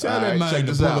 Tell All that right, man check to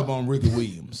this pull out. up on Ricky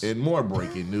Williams. In more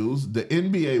breaking news, the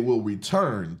NBA will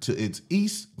return to its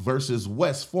East versus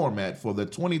West format for the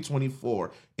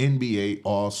 2024 NBA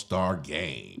All-Star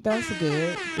Game. That's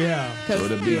good. Yeah. So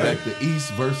it'll be back to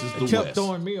East versus the It kept West.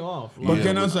 throwing me off. But Yeah,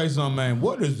 can I but- say something, man?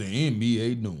 What is the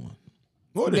NBA doing?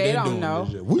 What are They they don't doing know.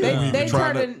 this year? We They, don't even they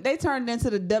trying turned to- it. They turned it into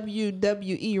the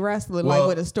WWE wrestling Well-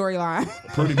 like with a storyline.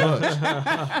 Pretty much.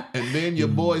 And then your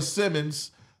boy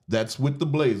Simmons, that's with the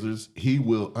Blazers, he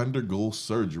will undergo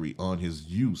surgery on his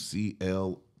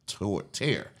UCL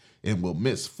tear. and will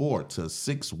miss 4 to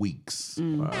 6 weeks.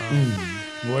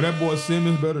 Well, that boy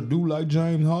Simmons better do like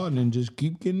James Harden and just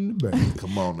keep getting the bag.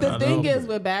 Come on The now. thing is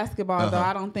with basketball, though,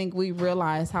 I don't think we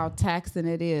realize how taxing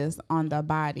it is on the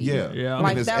body. Yeah. Yeah.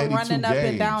 Like it's that 82 running up and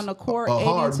games. down the court, A 82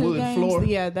 hardwood games. floor.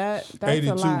 Yeah, that's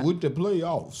 82 a lot. with the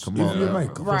playoffs. Come on if you now.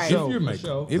 make them. Right. If you For make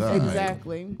sure. them. If you make 'em.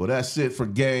 Exactly. Well, that's it for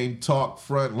Game Talk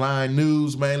Frontline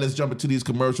News, man. Let's jump into these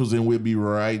commercials and we'll be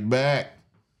right back.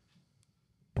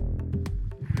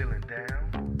 Feeling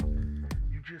down?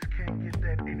 You just can't get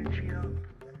that energy up?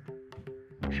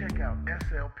 Check out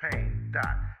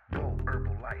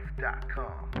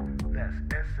slpain.goherbalife.com. That's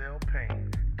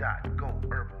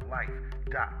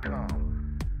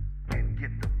slpain.goherbalife.com. And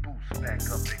get the boost back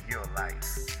up in your life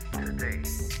today.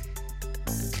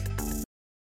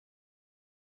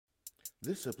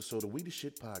 This episode of We the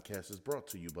Shit Podcast is brought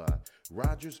to you by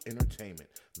Rogers Entertainment,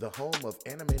 the home of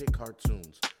animated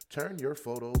cartoons. Turn your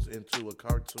photos into a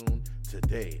cartoon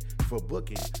today. For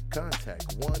booking,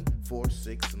 contact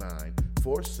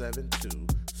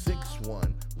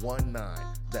 1-469-472-6119.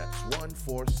 That's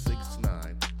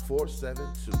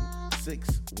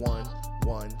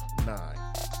 1-469-472-6119.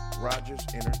 Rogers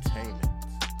Entertainment.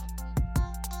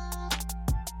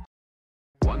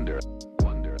 Wonder.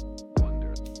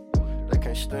 They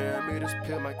can't stand me, this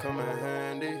pill might come in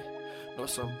handy. Know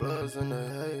some bloods in the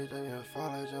haze, they can fall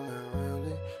like Jalen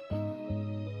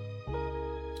Ramsey.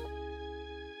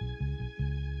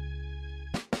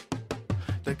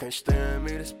 They can't stand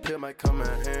me, this pill might come in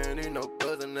handy. No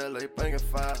bloods in LA, banging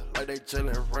fire like they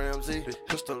Jalen Ramsey. The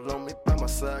pistol on me by my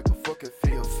side, go fuck if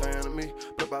he a fan of me.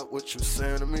 But about what you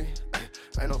saying to me,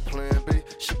 ain't no plan B.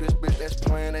 Shoot this bitch, that's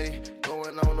plan A.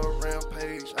 Going on a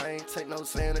rampage, I ain't take no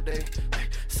Xanadu.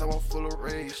 So I'm full of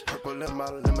rage, purple in my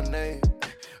lemonade.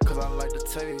 Cause I like the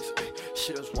taste,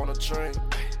 she just wanna drink.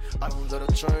 I don't let her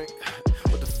drink,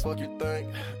 what the fuck you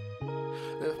think?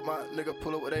 If my nigga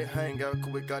pull up where they hang out,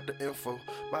 cause we got the info.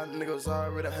 My niggas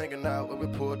already hanging out when we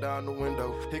pull down the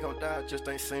window. He gon' die, just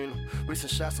ain't seen him.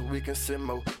 Recent shots so we can sit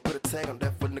more. Put a tag on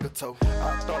that foot nigga toe.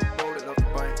 I thought loaded up the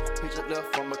bank, he just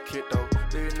left from a kid though.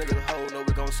 These niggas hold, know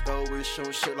we gon' score, we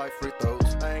shootin' shit like free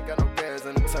throws. I ain't got no gas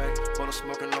in the tank, but I'm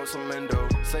smoking on some endo.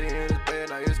 Say he in his bed,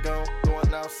 now it's gone,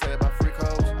 going outside by free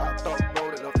codes. I thought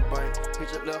loaded up the bank, he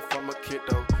just left from a kid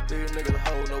though. These niggas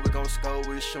hold, know we gon' score,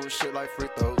 we shootin' shit like free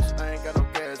throws. I ain't got no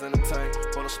gas in the tank,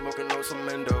 but I'm smoking on some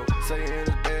endo. Say he in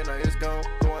his bed, now it's gone,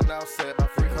 going outside by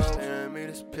free codes. And me,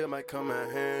 this pill might come in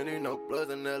handy. No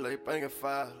blood in LA, banging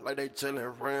fire like they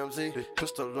Jalen Ramsey. The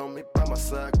pistol on me by my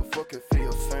side, go fuck if he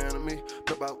a fan of me.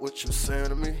 But about what you saying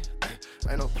to me,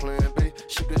 ain't no plan B.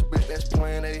 Shoot this bitch, that's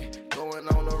plan A. Going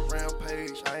on a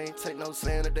rampage, I ain't take no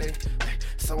Xanadu.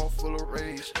 So I'm full of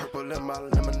rage, purple in my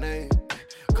lemonade.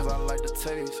 Cause I like the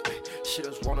taste, she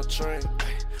just wanna drink.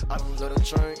 I don't let her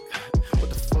drink, what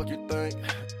the fuck you think?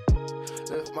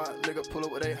 If my nigga pull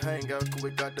up where they hang out, cause we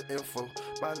got the info.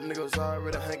 My niggas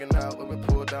already hanging out when we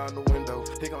pull down the window.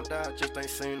 He gon' die, just ain't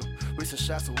seen him. Recent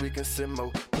shots so we can sit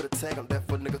more. Put a tag on that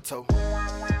foot nigga toe.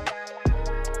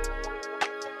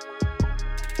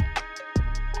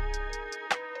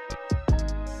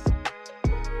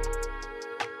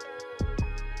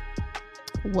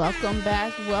 Welcome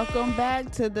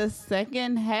back to the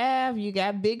second half. You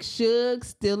got Big Suge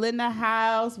still in the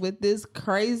house with this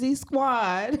crazy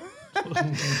squad.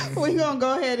 We're going to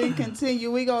go ahead and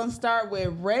continue. We're going to start with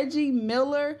Reggie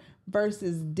Miller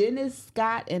versus Dennis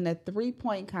Scott in a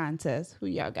 3-point contest. Who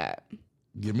y'all got?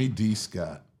 Give me D.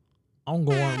 Scott. I'm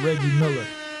going Reggie Miller.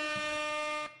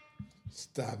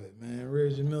 Stop it, man.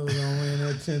 Reggie Miller gonna win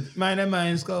that 10th. Man, that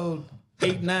man scored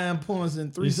 8-9 points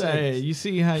in 3 You say, seconds. you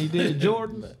see how you did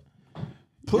Jordan?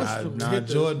 Push him. Nah, Hit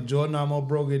the- Jordan almost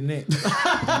broke his neck.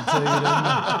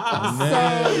 I'll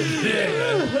tell you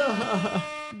that.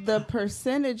 The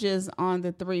percentages on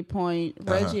the 3-point,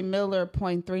 Reggie Miller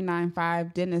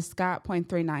 0.395, Dennis Scott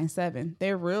 0.397.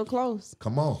 They're real close.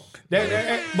 Come on.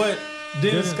 But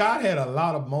Dennis Scott had a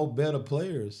lot of more better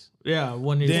players Yeah,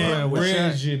 when he's playing than with Shaq.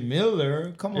 Reggie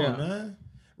Miller. Come on, Yeah. man.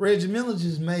 Reggie Miller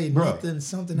just made Bruh,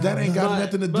 something That ain't got But-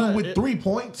 nothing to do but with it- 3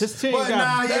 points. His team But nah,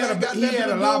 got... he had got a nothing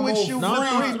to lot do with more shooting No,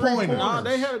 three-pointers. no,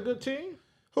 they had a good team.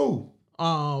 Who?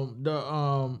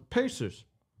 The Pacers.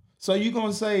 So you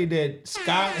gonna say that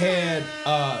Scott had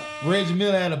Reggie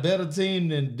Miller had a better team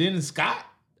than Dennis Scott?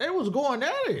 They was going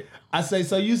at it. I say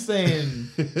so. You saying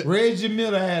Reggie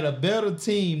Miller had a better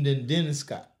team than Dennis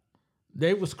Scott?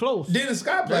 They was close. Dennis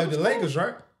Scott played with the Lakers,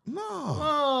 right? No.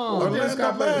 Oh, Orlando Dennis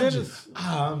Scott played with Magic.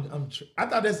 Dennis- I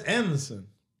thought that's Anderson.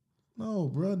 No,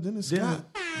 bro. Dennis Dennis- Scott.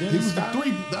 Dennis He was Scott? the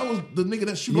 3. That was the nigga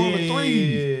that shoot all the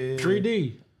threes.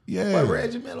 3D. Yeah. But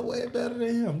Reggie Miller way better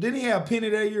than him. Didn't he have Penny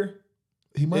that year?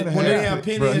 He might have When they had had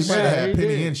Penny bro, and he might have Shaq, had he Penny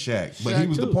did. and Shaq, but Shaq he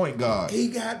was the too. point guard. He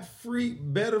got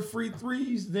better free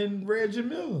threes than Reggie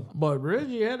Miller. But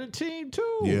Reggie had a team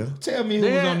too. Yeah. Tell me who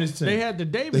was on this team. They had the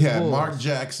Davis They had boys. Mark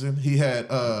Jackson. He had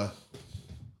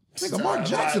nigga, Mark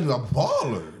Jackson is a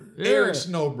baller. Yeah. Eric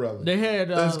Snow brother. They had.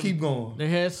 Let's keep going. They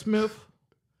had Smith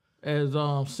as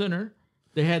center.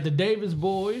 They had the Davis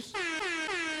boys.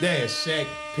 They had Shaq,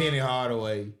 Penny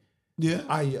Hardaway. Yeah.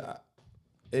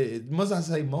 Must I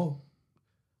say Mo?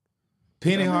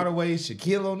 Penny Hardaway,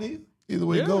 Shaquille O'Neal. Either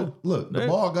way Yeah. it go, look, the They-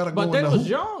 ball got to go But in they the was hoop.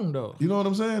 young though. You know what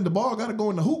I'm saying? The ball got to go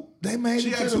in the hoop. They made She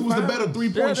it to asked the who was the finals. better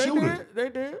three-point they shooter. did. They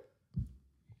did.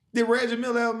 Did Reggie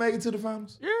Miller ever make it to the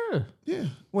finals? Yeah. Yeah.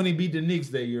 When he beat the Knicks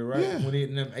that year, right? Yeah. When he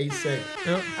hit them 8 seconds.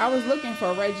 Yep. I was looking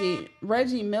for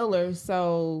Reggie Miller.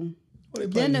 So What, they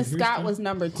played Dennis in Scott Houston? was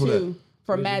number Who 2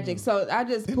 for Magic. So I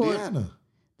just pulled. Indiana.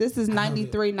 This is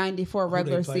 93-94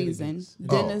 regular played season. against?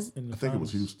 Dennis In the I think it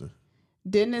was finals. Houston.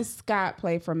 Dennis Scott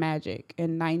played for Magic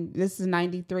and this is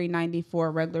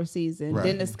 93-94 regular season. Right.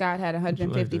 Dennis Scott had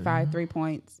 155 3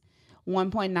 points,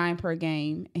 1.9 per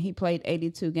game, and he played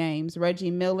 82 games.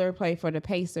 Reggie Miller played for the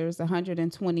Pacers,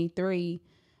 123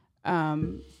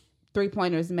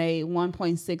 3-pointers made,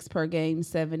 1.6 per game,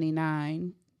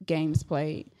 79 games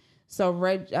played. So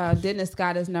Dennis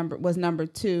Scott was number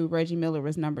 2. Reggie Miller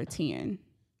was number 10.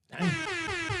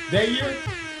 That year?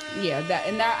 Yeah,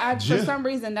 for Yeah. some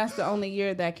reason that's the only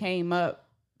year that came up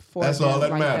for. That's them all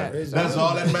that like matters. that. That's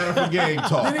all that matters for game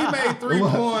talk. Then he made 3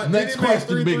 points. Next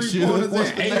question, Big Shug.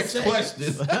 What's the next question?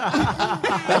 question?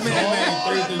 That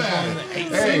man made 3 points in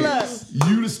 8 Hey, seconds. Look.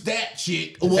 you the stat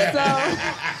chick. What? So,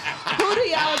 who do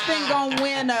y'all think gonna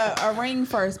win a ring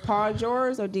first, Paul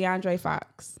George or DeAndre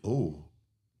Fox? Oh,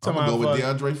 I'm gonna go with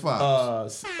DeAndre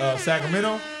Fox.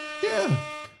 Sacramento. Yeah.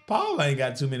 Paul ain't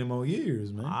got too many more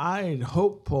years, man. I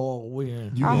hope Paul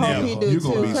wins. You I gonna hope be- he do you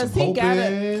gonna too, be because some he gotta.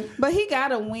 hoping. But he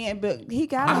gotta win. But he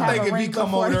gotta I have think a if ring he come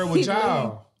before over there he with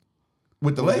y'all,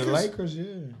 With the with Lakers? the Lakers,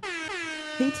 yeah.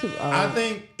 He too old. I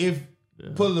think if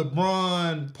put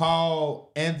LeBron,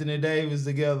 Paul, Anthony Davis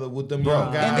together with them Bro, young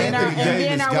and guys. then, Anthony and then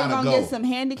Davis are we gotta gonna go. get some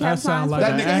handicap That sound signs? like for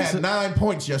That an nigga that? had accident. 9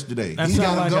 points yesterday. That He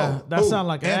sound gotta like go. that sound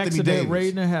like an Anthony accident Davis.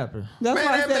 waiting to happen. That's Man,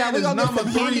 why I that said, are man we is gonna get number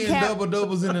some 3 in handicap?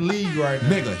 double-doubles in the league right now.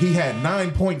 Nigga, he had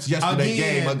 9 points yesterday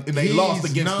game, and they lost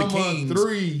against the Kings. Number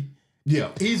 3. Yeah.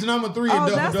 He's number 3 in Oh,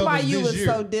 double-doubles that's why you this was year.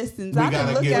 so distant. We I gotta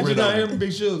can look get at rid you. of You know him. him,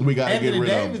 Big Shug. We gotta Anthony get rid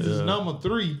of him. Davis is number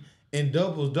 3 in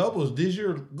doubles this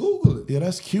year. Google it. Yeah,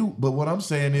 that's cute. But what I'm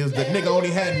saying is that nigga only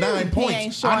had 9 ain't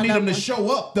points. showing I need him to up. show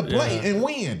up to play and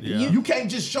win. You can't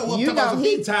just show up You to know my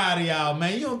he- He tired of y'all,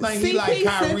 man. You don't think CP he like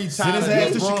Kyrie sent tired Send of his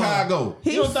ass to LeBron? Chicago.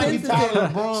 He's You don't think he tired sensitive.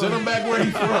 of LeBron? Send him back where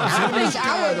he from. Send I him to think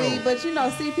I would Chicago. be, but you know,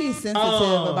 CP's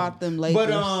sensitive about them Lakers.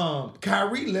 But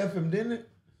Kyrie left him, didn't it?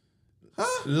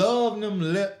 Love them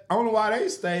left. I don't know why they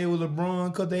stayed with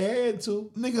LeBron, because they had to.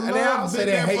 Nigga, and they all Love say been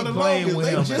they there hate for the playing longest. with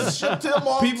They him. just shipped him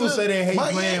off People to say they hate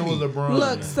playing Miami. with LeBron.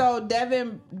 Look, so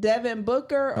Devin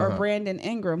Booker or Brandon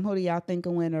Ingram, who do y'all think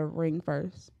will win a ring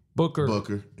first? Booker.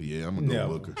 Booker. Yeah, I'm going to go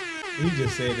Never. Booker. He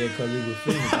just said that because he was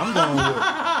Phoenix.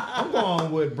 I'm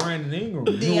going with Brandon Ingram,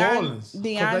 New Orleans. 'Cause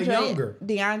they younger.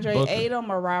 DeAndre Booker. Ayton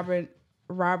or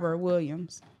Robert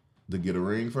Williams? To get a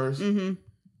ring first? Mm-hmm.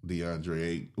 DeAndre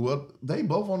Ayton. Well, they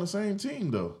both on the same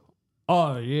team, though.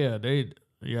 Oh yeah,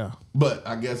 yeah. But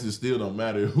I guess it still don't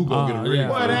matter who gonna get a ring yeah.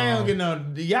 Boy, first. they ain't get no.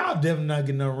 Y'all definitely not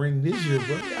getting no ring this year,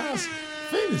 bro. Y'all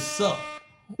Phoenix suck.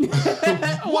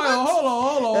 Well,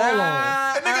 hold on.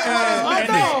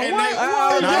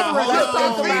 Let's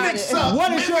talk about Phoenix it. sucks.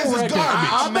 What is your Memphis is record?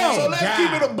 garbage. Our main So let's guy.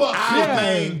 keep it a buck. Our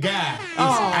main guy is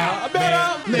out, man.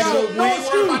 no Nigga, we ain't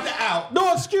excuse. worried about the out.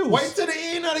 No excuse. Wait till the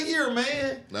end of the year,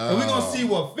 man. No. And we gonna see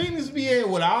what Phoenix be at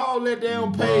with all that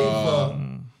damn paid for.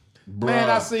 Man,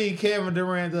 I seen Kevin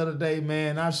Durant the other day,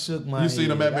 man. I shook my You seen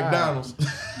him at head. McDonald's.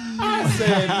 I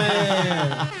said,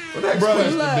 man. Next Bro,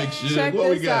 question, Look, big shit. check What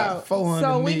we this got? out. 400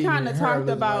 So we million kind of in talked hurdles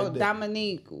about like that.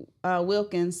 Dominique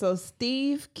Wilkins. So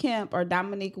Steve Kemp or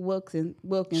Dominique Wilkins?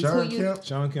 Sean Kemp?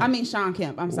 Sean Kemp. I mean Sean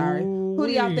Kemp. I'm sorry. Who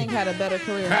do y'all Ooh-wee. think had a better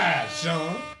career? Ah,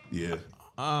 Sean. Yeah.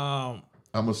 Um,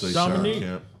 I'm going to say Dominique. Sean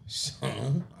Kemp.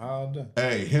 Sean. All day.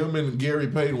 Hey, him and Gary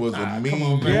Payton was a mean come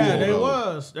on, duo. man. yeah, they though.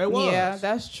 was. They was. Yeah,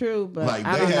 that's true. But Like,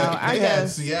 I they don't know. had, I they had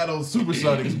guess Seattle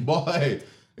Supersonics, boy.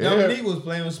 Dominique was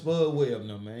playing with Spud Webb,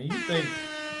 no man. You think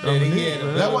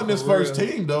That wasn't his first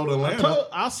team though. The Atlanta.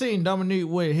 I seen Dominique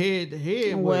with head to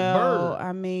head with Well, Bird.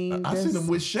 I mean, I seen him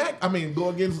with Shaq. I mean, go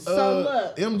against So,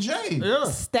 look. MJ. Yeah.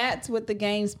 stats with the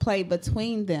games played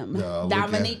between them. Yeah, look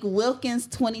Dominique Wilkins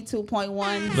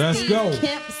 22.1. Let's Steve go.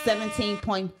 Kemp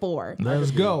 17.4.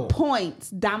 Let's go. Points.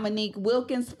 Dominique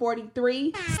Wilkins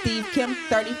 43. Steve Kemp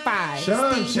 35.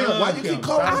 Sean Steve, Kemp. Why you keep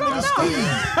calling I him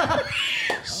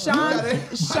Steve?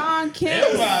 Sean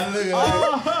Kemp.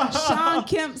 Sean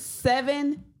Kemp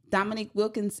 7. Dominique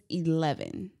Wilkins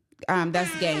 11.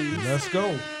 That's games. Let's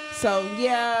go. So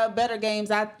yeah, better games.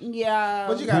 But you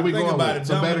Who got we to think going about with? it.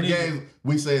 Some better Dominique, games.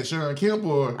 We said Sean Kemp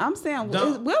or I'm saying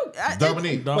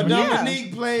Dominique. but Yeah.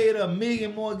 Dominique played a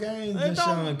million more games than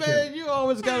Sean Kemp. You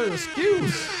always got an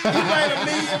excuse. He played a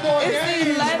million more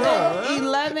It's games, bro.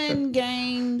 11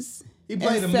 games. He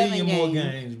played a and million 7 more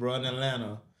games. games, bro, in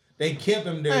Atlanta. They kept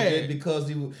him there Hey. just because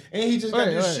he was, and he just got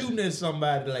Hey, to hey. shooting at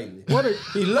somebody lately. What a-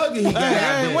 He lucky he got out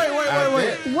there. wait. What do Now we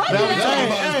talking that about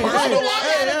his Hey, what personal do life.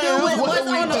 that got to do with What what's we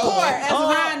on the doing? court? As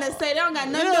Ryan to say, they don't got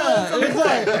nothing to do with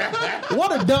Yeah, it's like,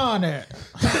 what a Don at?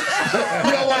 You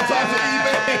don't want to talk to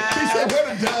E-Man? He said, "What a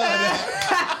done."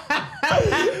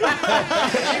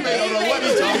 E-Man don't know what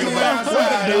he's talking about.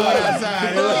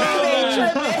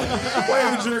 Why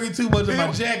are you drinking too much of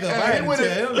my jack up? I had He to would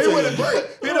tell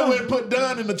him. have put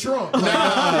Dunn in the trunk. Like, you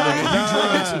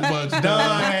drinking too much.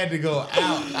 Don had to go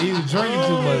out. He was drinking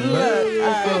too much,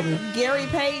 man. Look, Gary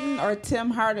Payton or Tim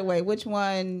Hardaway, which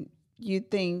one you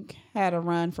think had a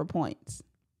run for points?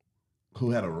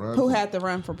 Who had a run? Who had the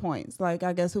run for points? Like,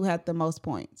 I guess who had the most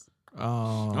points?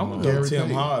 I'm gonna Gary go Tim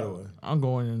Payton. Hardaway. I'm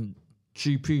going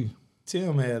GP.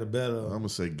 Tim had a I'm better gonna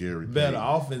say Gary. better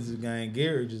Payton. offensive game.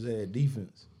 Gary just had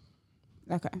defense.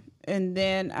 Okay. And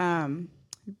then I'm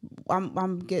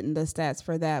getting the stats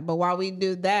for that. But while we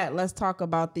do that, let's talk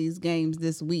about these games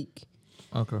this week.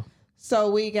 Okay.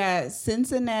 So we got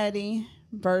Cincinnati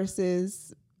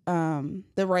versus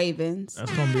the Ravens.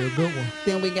 That's going to be a good one.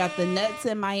 Then we got the Nets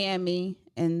in Miami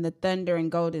and the Thunder in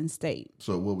Golden State.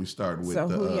 So what we starting with? So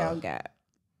the, who y'all got?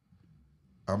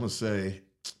 I'm gonna say.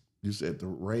 You said the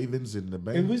Ravens and the Is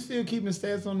Bengals. we still keeping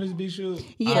stats on this big show?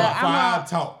 Yeah,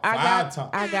 talk.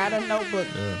 I got a notebook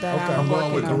that Okay. I'm I'm going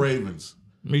working with the on. Ravens.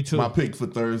 Me too. My pick for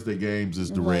Thursday games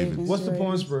is the Ravens. What's the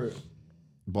point spread?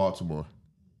 Baltimore.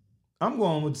 I'm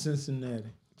going with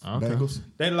Cincinnati. Okay. Bengals.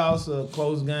 They lost a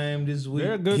close game this week.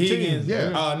 They're a good team. Higgins, Yeah.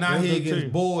 not They're a good Higgins.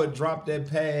 team. Boyd dropped that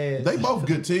pass. They both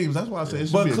good teams. That's why I say it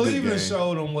should But be a good Cleveland game.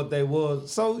 showed them what they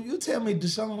was. So you tell me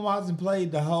Deshaun Watson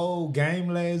played the whole game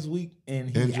last week and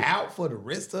he Injured. out for the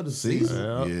rest of the season?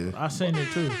 Yeah. Yeah. I seen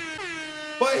it too.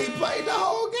 But he played the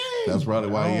whole game. That's probably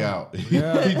why he out.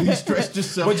 Yeah. he stretched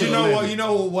himself. But to you the know what? limit. You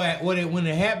know what? When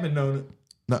it happened though,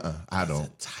 Nuh-uh, I don't.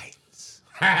 Titans.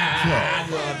 Look,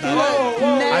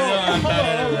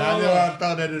 I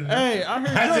thought that in there. Hey, I I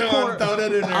heard your just want to throw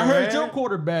that in there. I heard man. your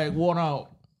quarterback won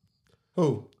out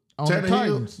Who? on the Tannehill?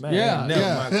 Titans. Man, Yeah.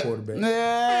 never my quarterback. Nah,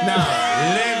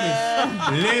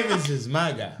 Levis is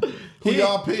my guy. Who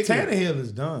y'all picking? Tannehill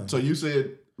is done. So you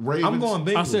said Ravens. I'm going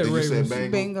Bengals. I said Then you said Ravens.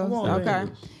 Bengals. Bengals. Come on, Okay.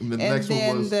 Bengals. And the And next one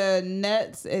then was. the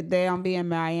Nets, they'll be in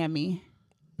Miami.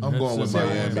 I'm going with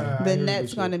Miami. The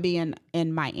Nets going to be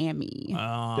in Miami.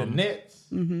 The Nets.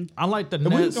 I like the Are we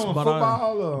Nets, doing but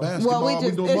football or? Basketball. Well, we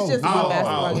doing it's both. just one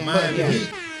basketball game. Miami Yeah. Heat.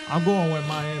 I'm going with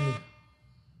Miami.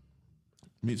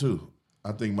 Me too.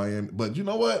 I think Miami. But you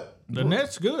know what? The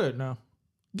Nets good now.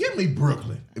 Give me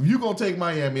Brooklyn. If you're going to take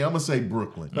Miami, I'm going to say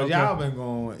Brooklyn. But y'all been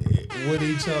going with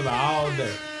each other all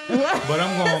day. But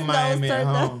I'm going Miami at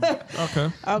home. Okay.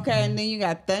 Okay, and then you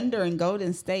got Thunder and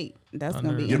Golden State. That's going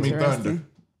to be Give me interesting. Thunder.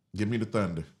 Give me the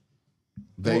Thunder.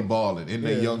 They balling in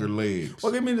their younger legs.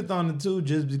 Well, give me the Thunder too,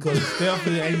 just because Steph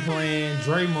ain't playing.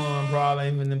 Draymond probably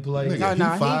ain't even play. Nigga,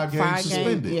 No, he 5 games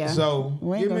suspended. Yeah. So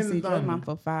we ain't give me going to see the Thunder. Draymond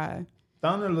for 5.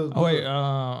 Thunder look. Oh, wait, good.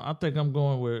 I think I'm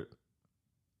going with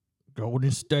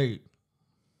Golden State.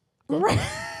 Ronnie,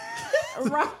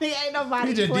 ain't nobody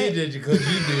He just playing. did that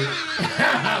because you did.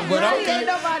 But Ronnie, okay. ain't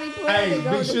nobody playing. Hey, to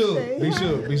Golden State.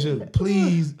 be sure.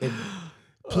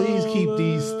 Please keep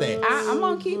these stats. I'm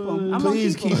going to keep them. I'm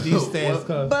Please going to keep these stats.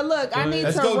 Cause But look, I need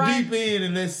let's to go run. deep in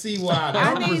and let's see why.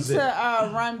 I need numbers to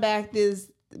it. run back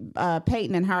this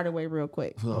Peyton and Hardaway real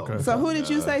quick. Okay. So who did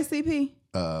you say, CP?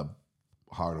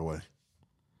 Hardaway.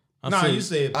 No, you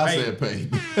said I Payton. said Payton.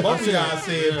 Both of y'all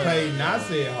said Payton. I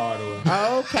said Hardaway.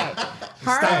 Okay.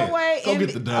 Hardaway, Go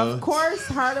get the dubs. of course,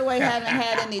 Hardaway haven't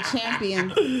had any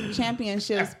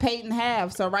championships. Peyton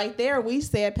have. So right there, we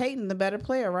said Peyton the better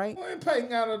player, right? When Payton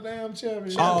got a damn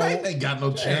championship. Payton ain't got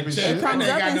no championship. It comes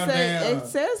They up got and no says damn- it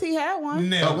says he had one.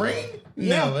 Never. A ring?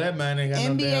 Yeah. No, that man ain't got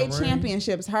no damn NBA ring.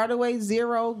 championships. Hardaway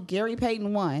 0. Gary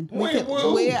Payton 1.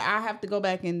 Wait, I have to go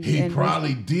back and. He and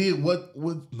probably did what?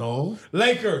 No.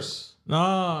 Lakers.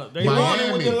 No, they Miami. won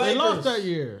it with the They Lakers. They Lakers. lost that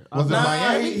year. Was it Nah,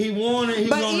 Miami? he won it. He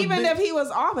But was on even the if he was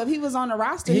off, if he was on the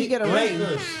roster, he get a ring.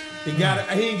 Lakers. He got it.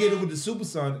 He didn't get it with the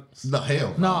Supersonics. No,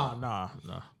 hell. No.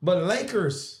 But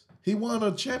Lakers. He won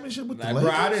a championship with the Like, Lakers.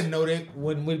 bro, I didn't know that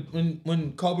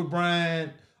when Kobe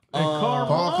Bryant And Karl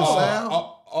Paul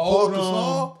Gasol.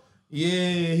 Gasol?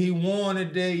 Yeah, he won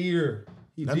it that year.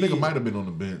 He That did. nigga might have been on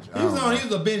the bench. He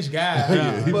was a bench guy.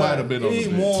 Yeah, he but might have been on the he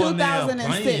bench. won now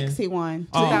 2006, he playing. won.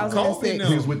 Kobe 2006. no.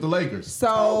 He was with the Lakers.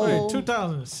 So Wait,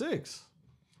 2006.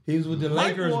 He was with the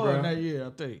Mike Lakers, won bro. that year, I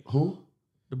think. Who?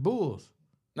 The Bulls.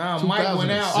 Nah, Mike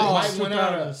went out. 2006. Mike went out.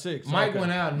 2006, Mike okay.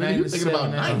 went out. Nigga, you thinking about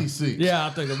 97. 96. Yeah, I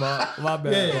think about my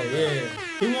bad. Yeah.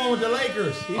 He won with the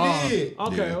Lakers. He did.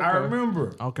 Okay, Yeah. okay. I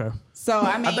remember. Okay. So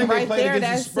I mean, think they right played there,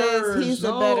 that against the Spurs. says he's the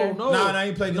No, better. no. Nah,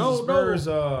 he played against the Spurs.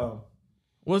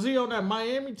 Was he on that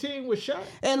Miami team with Shaq?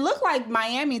 It looked like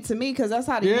Miami to me because that's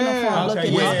how the Yeah, uniform looked okay,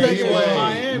 in yeah, this he picture. was.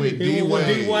 Miami. With He was with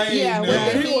D-Wade. D-Wade. Yeah, with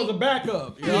Yeah, the he was a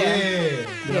backup. Yeah.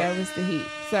 Yeah, it was the Heat.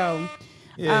 So,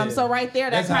 Yeah. so right there,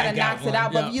 that That's how kind he of got knocks one. it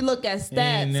out. But Yeah. if you look at ain't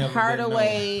stats, never been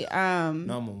Hardaway,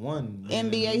 Number one.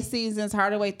 NBA seasons,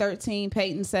 Hardaway 13,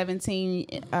 Peyton 17,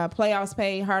 playoffs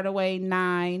played, Hardaway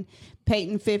 9,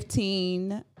 Peyton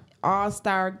 15,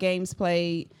 All-Star games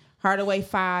played, Hardaway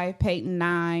 5, Peyton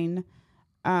 9.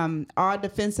 All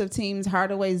defensive teams,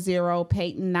 Hardaway 0,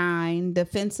 Peyton 9.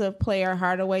 Defensive player,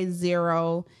 Hardaway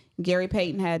 0. Gary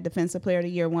Payton had Defensive Player of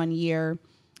the Year 1 year.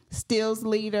 Steals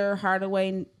leader,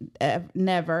 Hardaway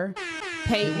never.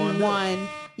 Peyton 1.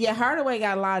 Yeah, Hardaway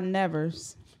got a lot of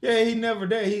nevers. Yeah, he never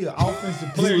did. He an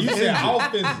offensive player. You said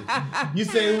offensive. You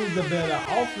say who's the better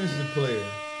offensive player?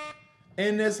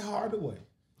 And that's Hardaway.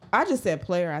 I just said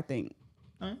player, I think.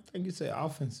 I think you said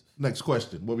offensive. Next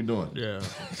question. What we doing? Yeah.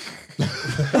 Big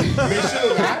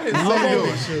Sugar, I didn't say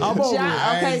Big Sugar. I'm over John, it.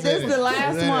 I okay, ain't this said is the it.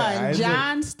 last I one. ain't said it.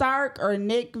 John Stark or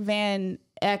Nick Van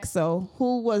Exel?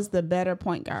 Who was the better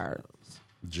point guard?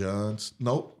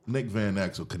 Nope. Nick Van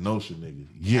Exel, Kenosha nigga.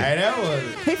 Hey, Yeah. that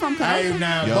was. He from Hey, Kenosha?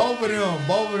 now Yup.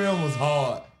 both of them was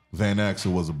hard. Van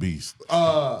Exel was a beast.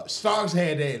 Starks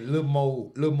had that little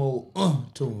more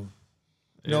to him.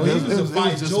 You know, It he was- was it a was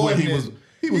fight just Jordan. when he was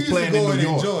used to playing go in and New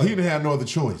York. enjoy. He didn't have no other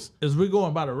choice. Is we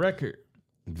going by the record?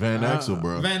 Van Exel,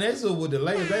 bro. Van Exel with the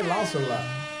Lakers, they lost a lot.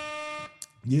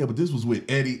 Yeah, but this was with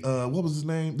Eddie. What was his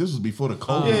name? This was before the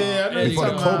Kobe. Yeah, I know before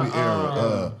the you're Kobe talking era.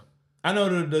 about, I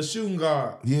know the shooting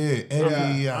guard. Yeah,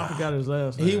 Eddie. I forgot his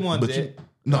last name. He won but that. you,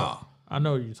 nah. I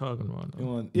know what you're talking about. He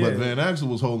though. won, But Van Exel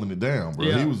was holding it down, bro.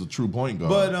 Yeah. He was a true point guard.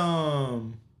 But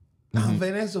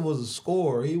Van Exel was a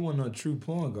scorer. He wasn't a true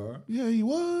point guard. yeah, he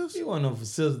was. He wasn't a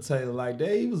facilitator like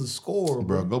that. He was a scorer,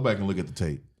 Bro, bro. go back and look at the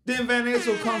tape. Then Van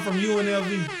Exel come from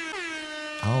UNLV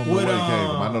I don't know with where he came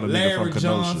from. I know the nigga Larry from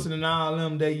Kenosha. Johnson and all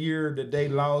them that year that they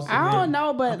lost. and I don't then-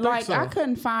 know, but like so. I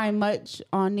couldn't find much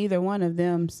on neither one of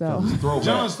them. So Throwback.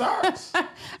 John Starks.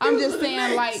 I'm was just with the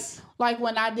saying, Knicks. like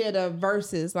when I did a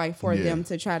versus, like for Yeah. them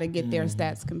to try to get their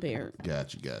stats compared.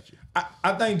 Got you.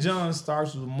 I think John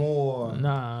Starks was more.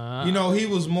 Nah. You know, he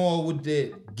was more with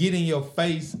that get in your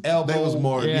face elbow. They was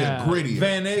more Yeah. gritty.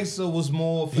 Van Exel was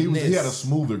more He finesse. had a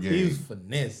smoother game. He was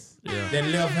finesse. Yeah. That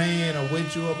left hand will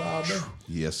wet you up all day.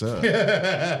 Yes,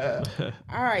 sir.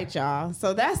 All right, y'all.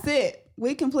 So that's it.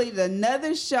 We completed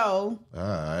another show. All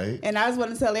right. And I just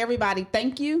want to tell everybody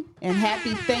thank you and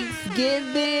happy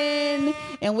Thanksgiving.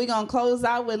 And we're going to close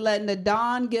out with letting the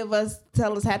Dawn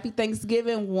tell us happy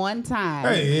Thanksgiving one time.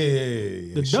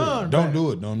 Hey. The Don, Don't man.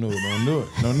 do it. Don't do it.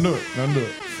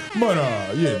 But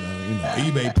you know,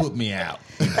 eBay put me out.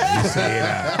 He said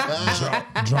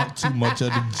I drunk too much of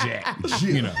the jack.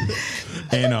 You know,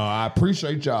 and I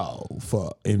appreciate y'all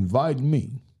for inviting me.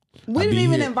 We I didn't be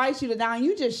even here. invite you to Dawn.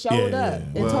 You just showed Yeah, up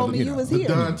yeah. and told me you was The here.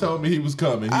 Don told me he was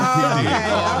coming. He, Oh, he did. okay,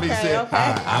 Called me, okay, said, okay.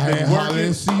 I had holler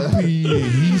at CP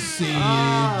and he said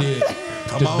that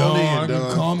Come the on in, Don Don.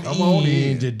 can come Come on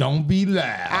in. just don't be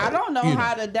loud. I don't know You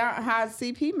how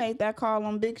CP made that call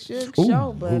on Big Shug's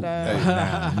show, but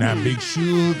Now Big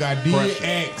Shug, I did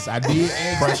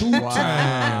ask 2 times.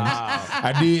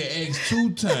 I did ask 2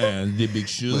 times. Did Big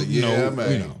Shug, But yeah,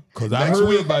 man. Cause I Next heard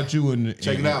week- about you in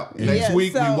Check it out. Next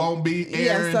week we won't be airing.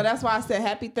 Yeah, so that's why I said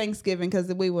happy Thanksgiving,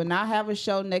 because we will not have a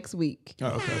show next week. Oh,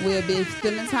 okay. We'll be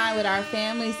spending time with our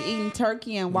families, eating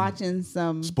turkey and watching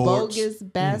some Sports. bogus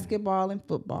basketball and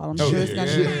football. I'm Oh, sure it's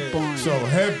gonna be boring. So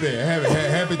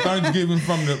happy Thanksgiving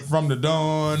from the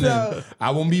dawn. So- and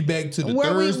I won't be back to the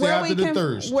Thursday after the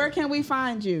Thursday. Where can we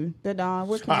find you, the Dawn?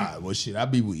 Where can Well, shit, I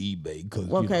be with eBay.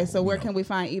 okay, so where can we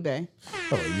find eBay?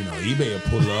 eBay will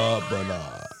pull up,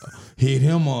 but hit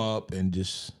him up and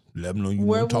just let him know you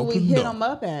Where want to will talk we to hit him. them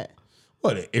up at?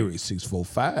 Well, the Area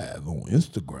 645 on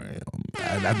Instagram.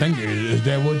 I think is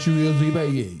that what you is,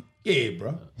 eBay? Yeah,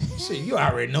 bro. Shit, you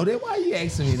already know that. Why you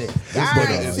asking me that? All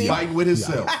right, see. Fighting with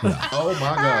himself. Oh my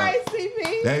All God. right, CP.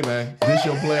 Hey man, this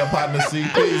your player partner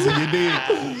CPs, and you dig.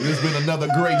 It's been another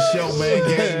great show, man.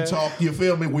 Game talk, you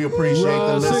feel me? We appreciate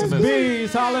the listeners.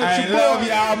 6Bs, holla at I your love boy.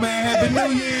 y'all, man. Happy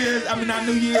New Year's. I mean, not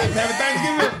New Year's. Happy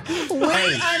Thanksgiving.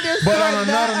 But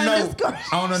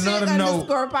on another note,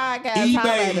 podcast.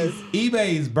 Holla at us.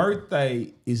 eBay's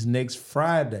birthday is next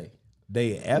Friday.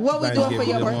 Day after What we doing for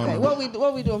your Thanksgiving. birthday?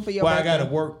 What we doing for your Well, I birthday? gotta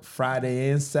work Friday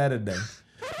and Saturday.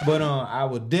 But I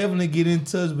will definitely get in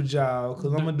touch with y'all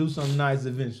because I'm gonna do something nice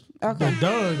eventually. Okay.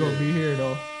 Dunn gonna be here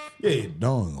though. Yeah,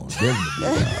 Dawn gonna definitely be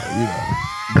there,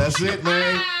 That's it,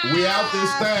 man. We out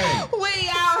this thing. We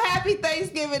out. Happy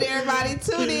Thanksgiving, everybody.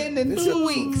 Tune in 2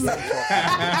 weeks.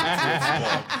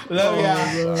 Love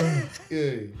y'all.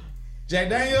 Yeah. Jack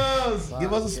Daniels,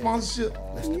 give us a sponsorship.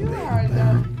 You are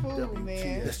the fool,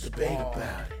 man. Let's debate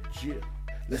about it. Yeah.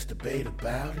 Let's debate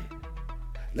about it.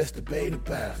 Let's debate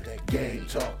about it. That game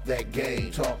talk, that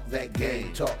game talk, that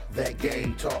game talk, that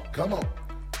game talk. Come on.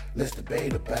 Let's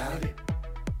debate about it.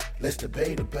 Let's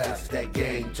debate about it. That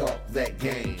game talk, that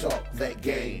game talk, that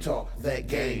game talk, that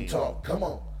game talk. Come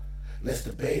on. Let's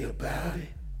debate about it.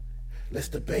 Let's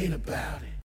debate about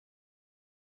it.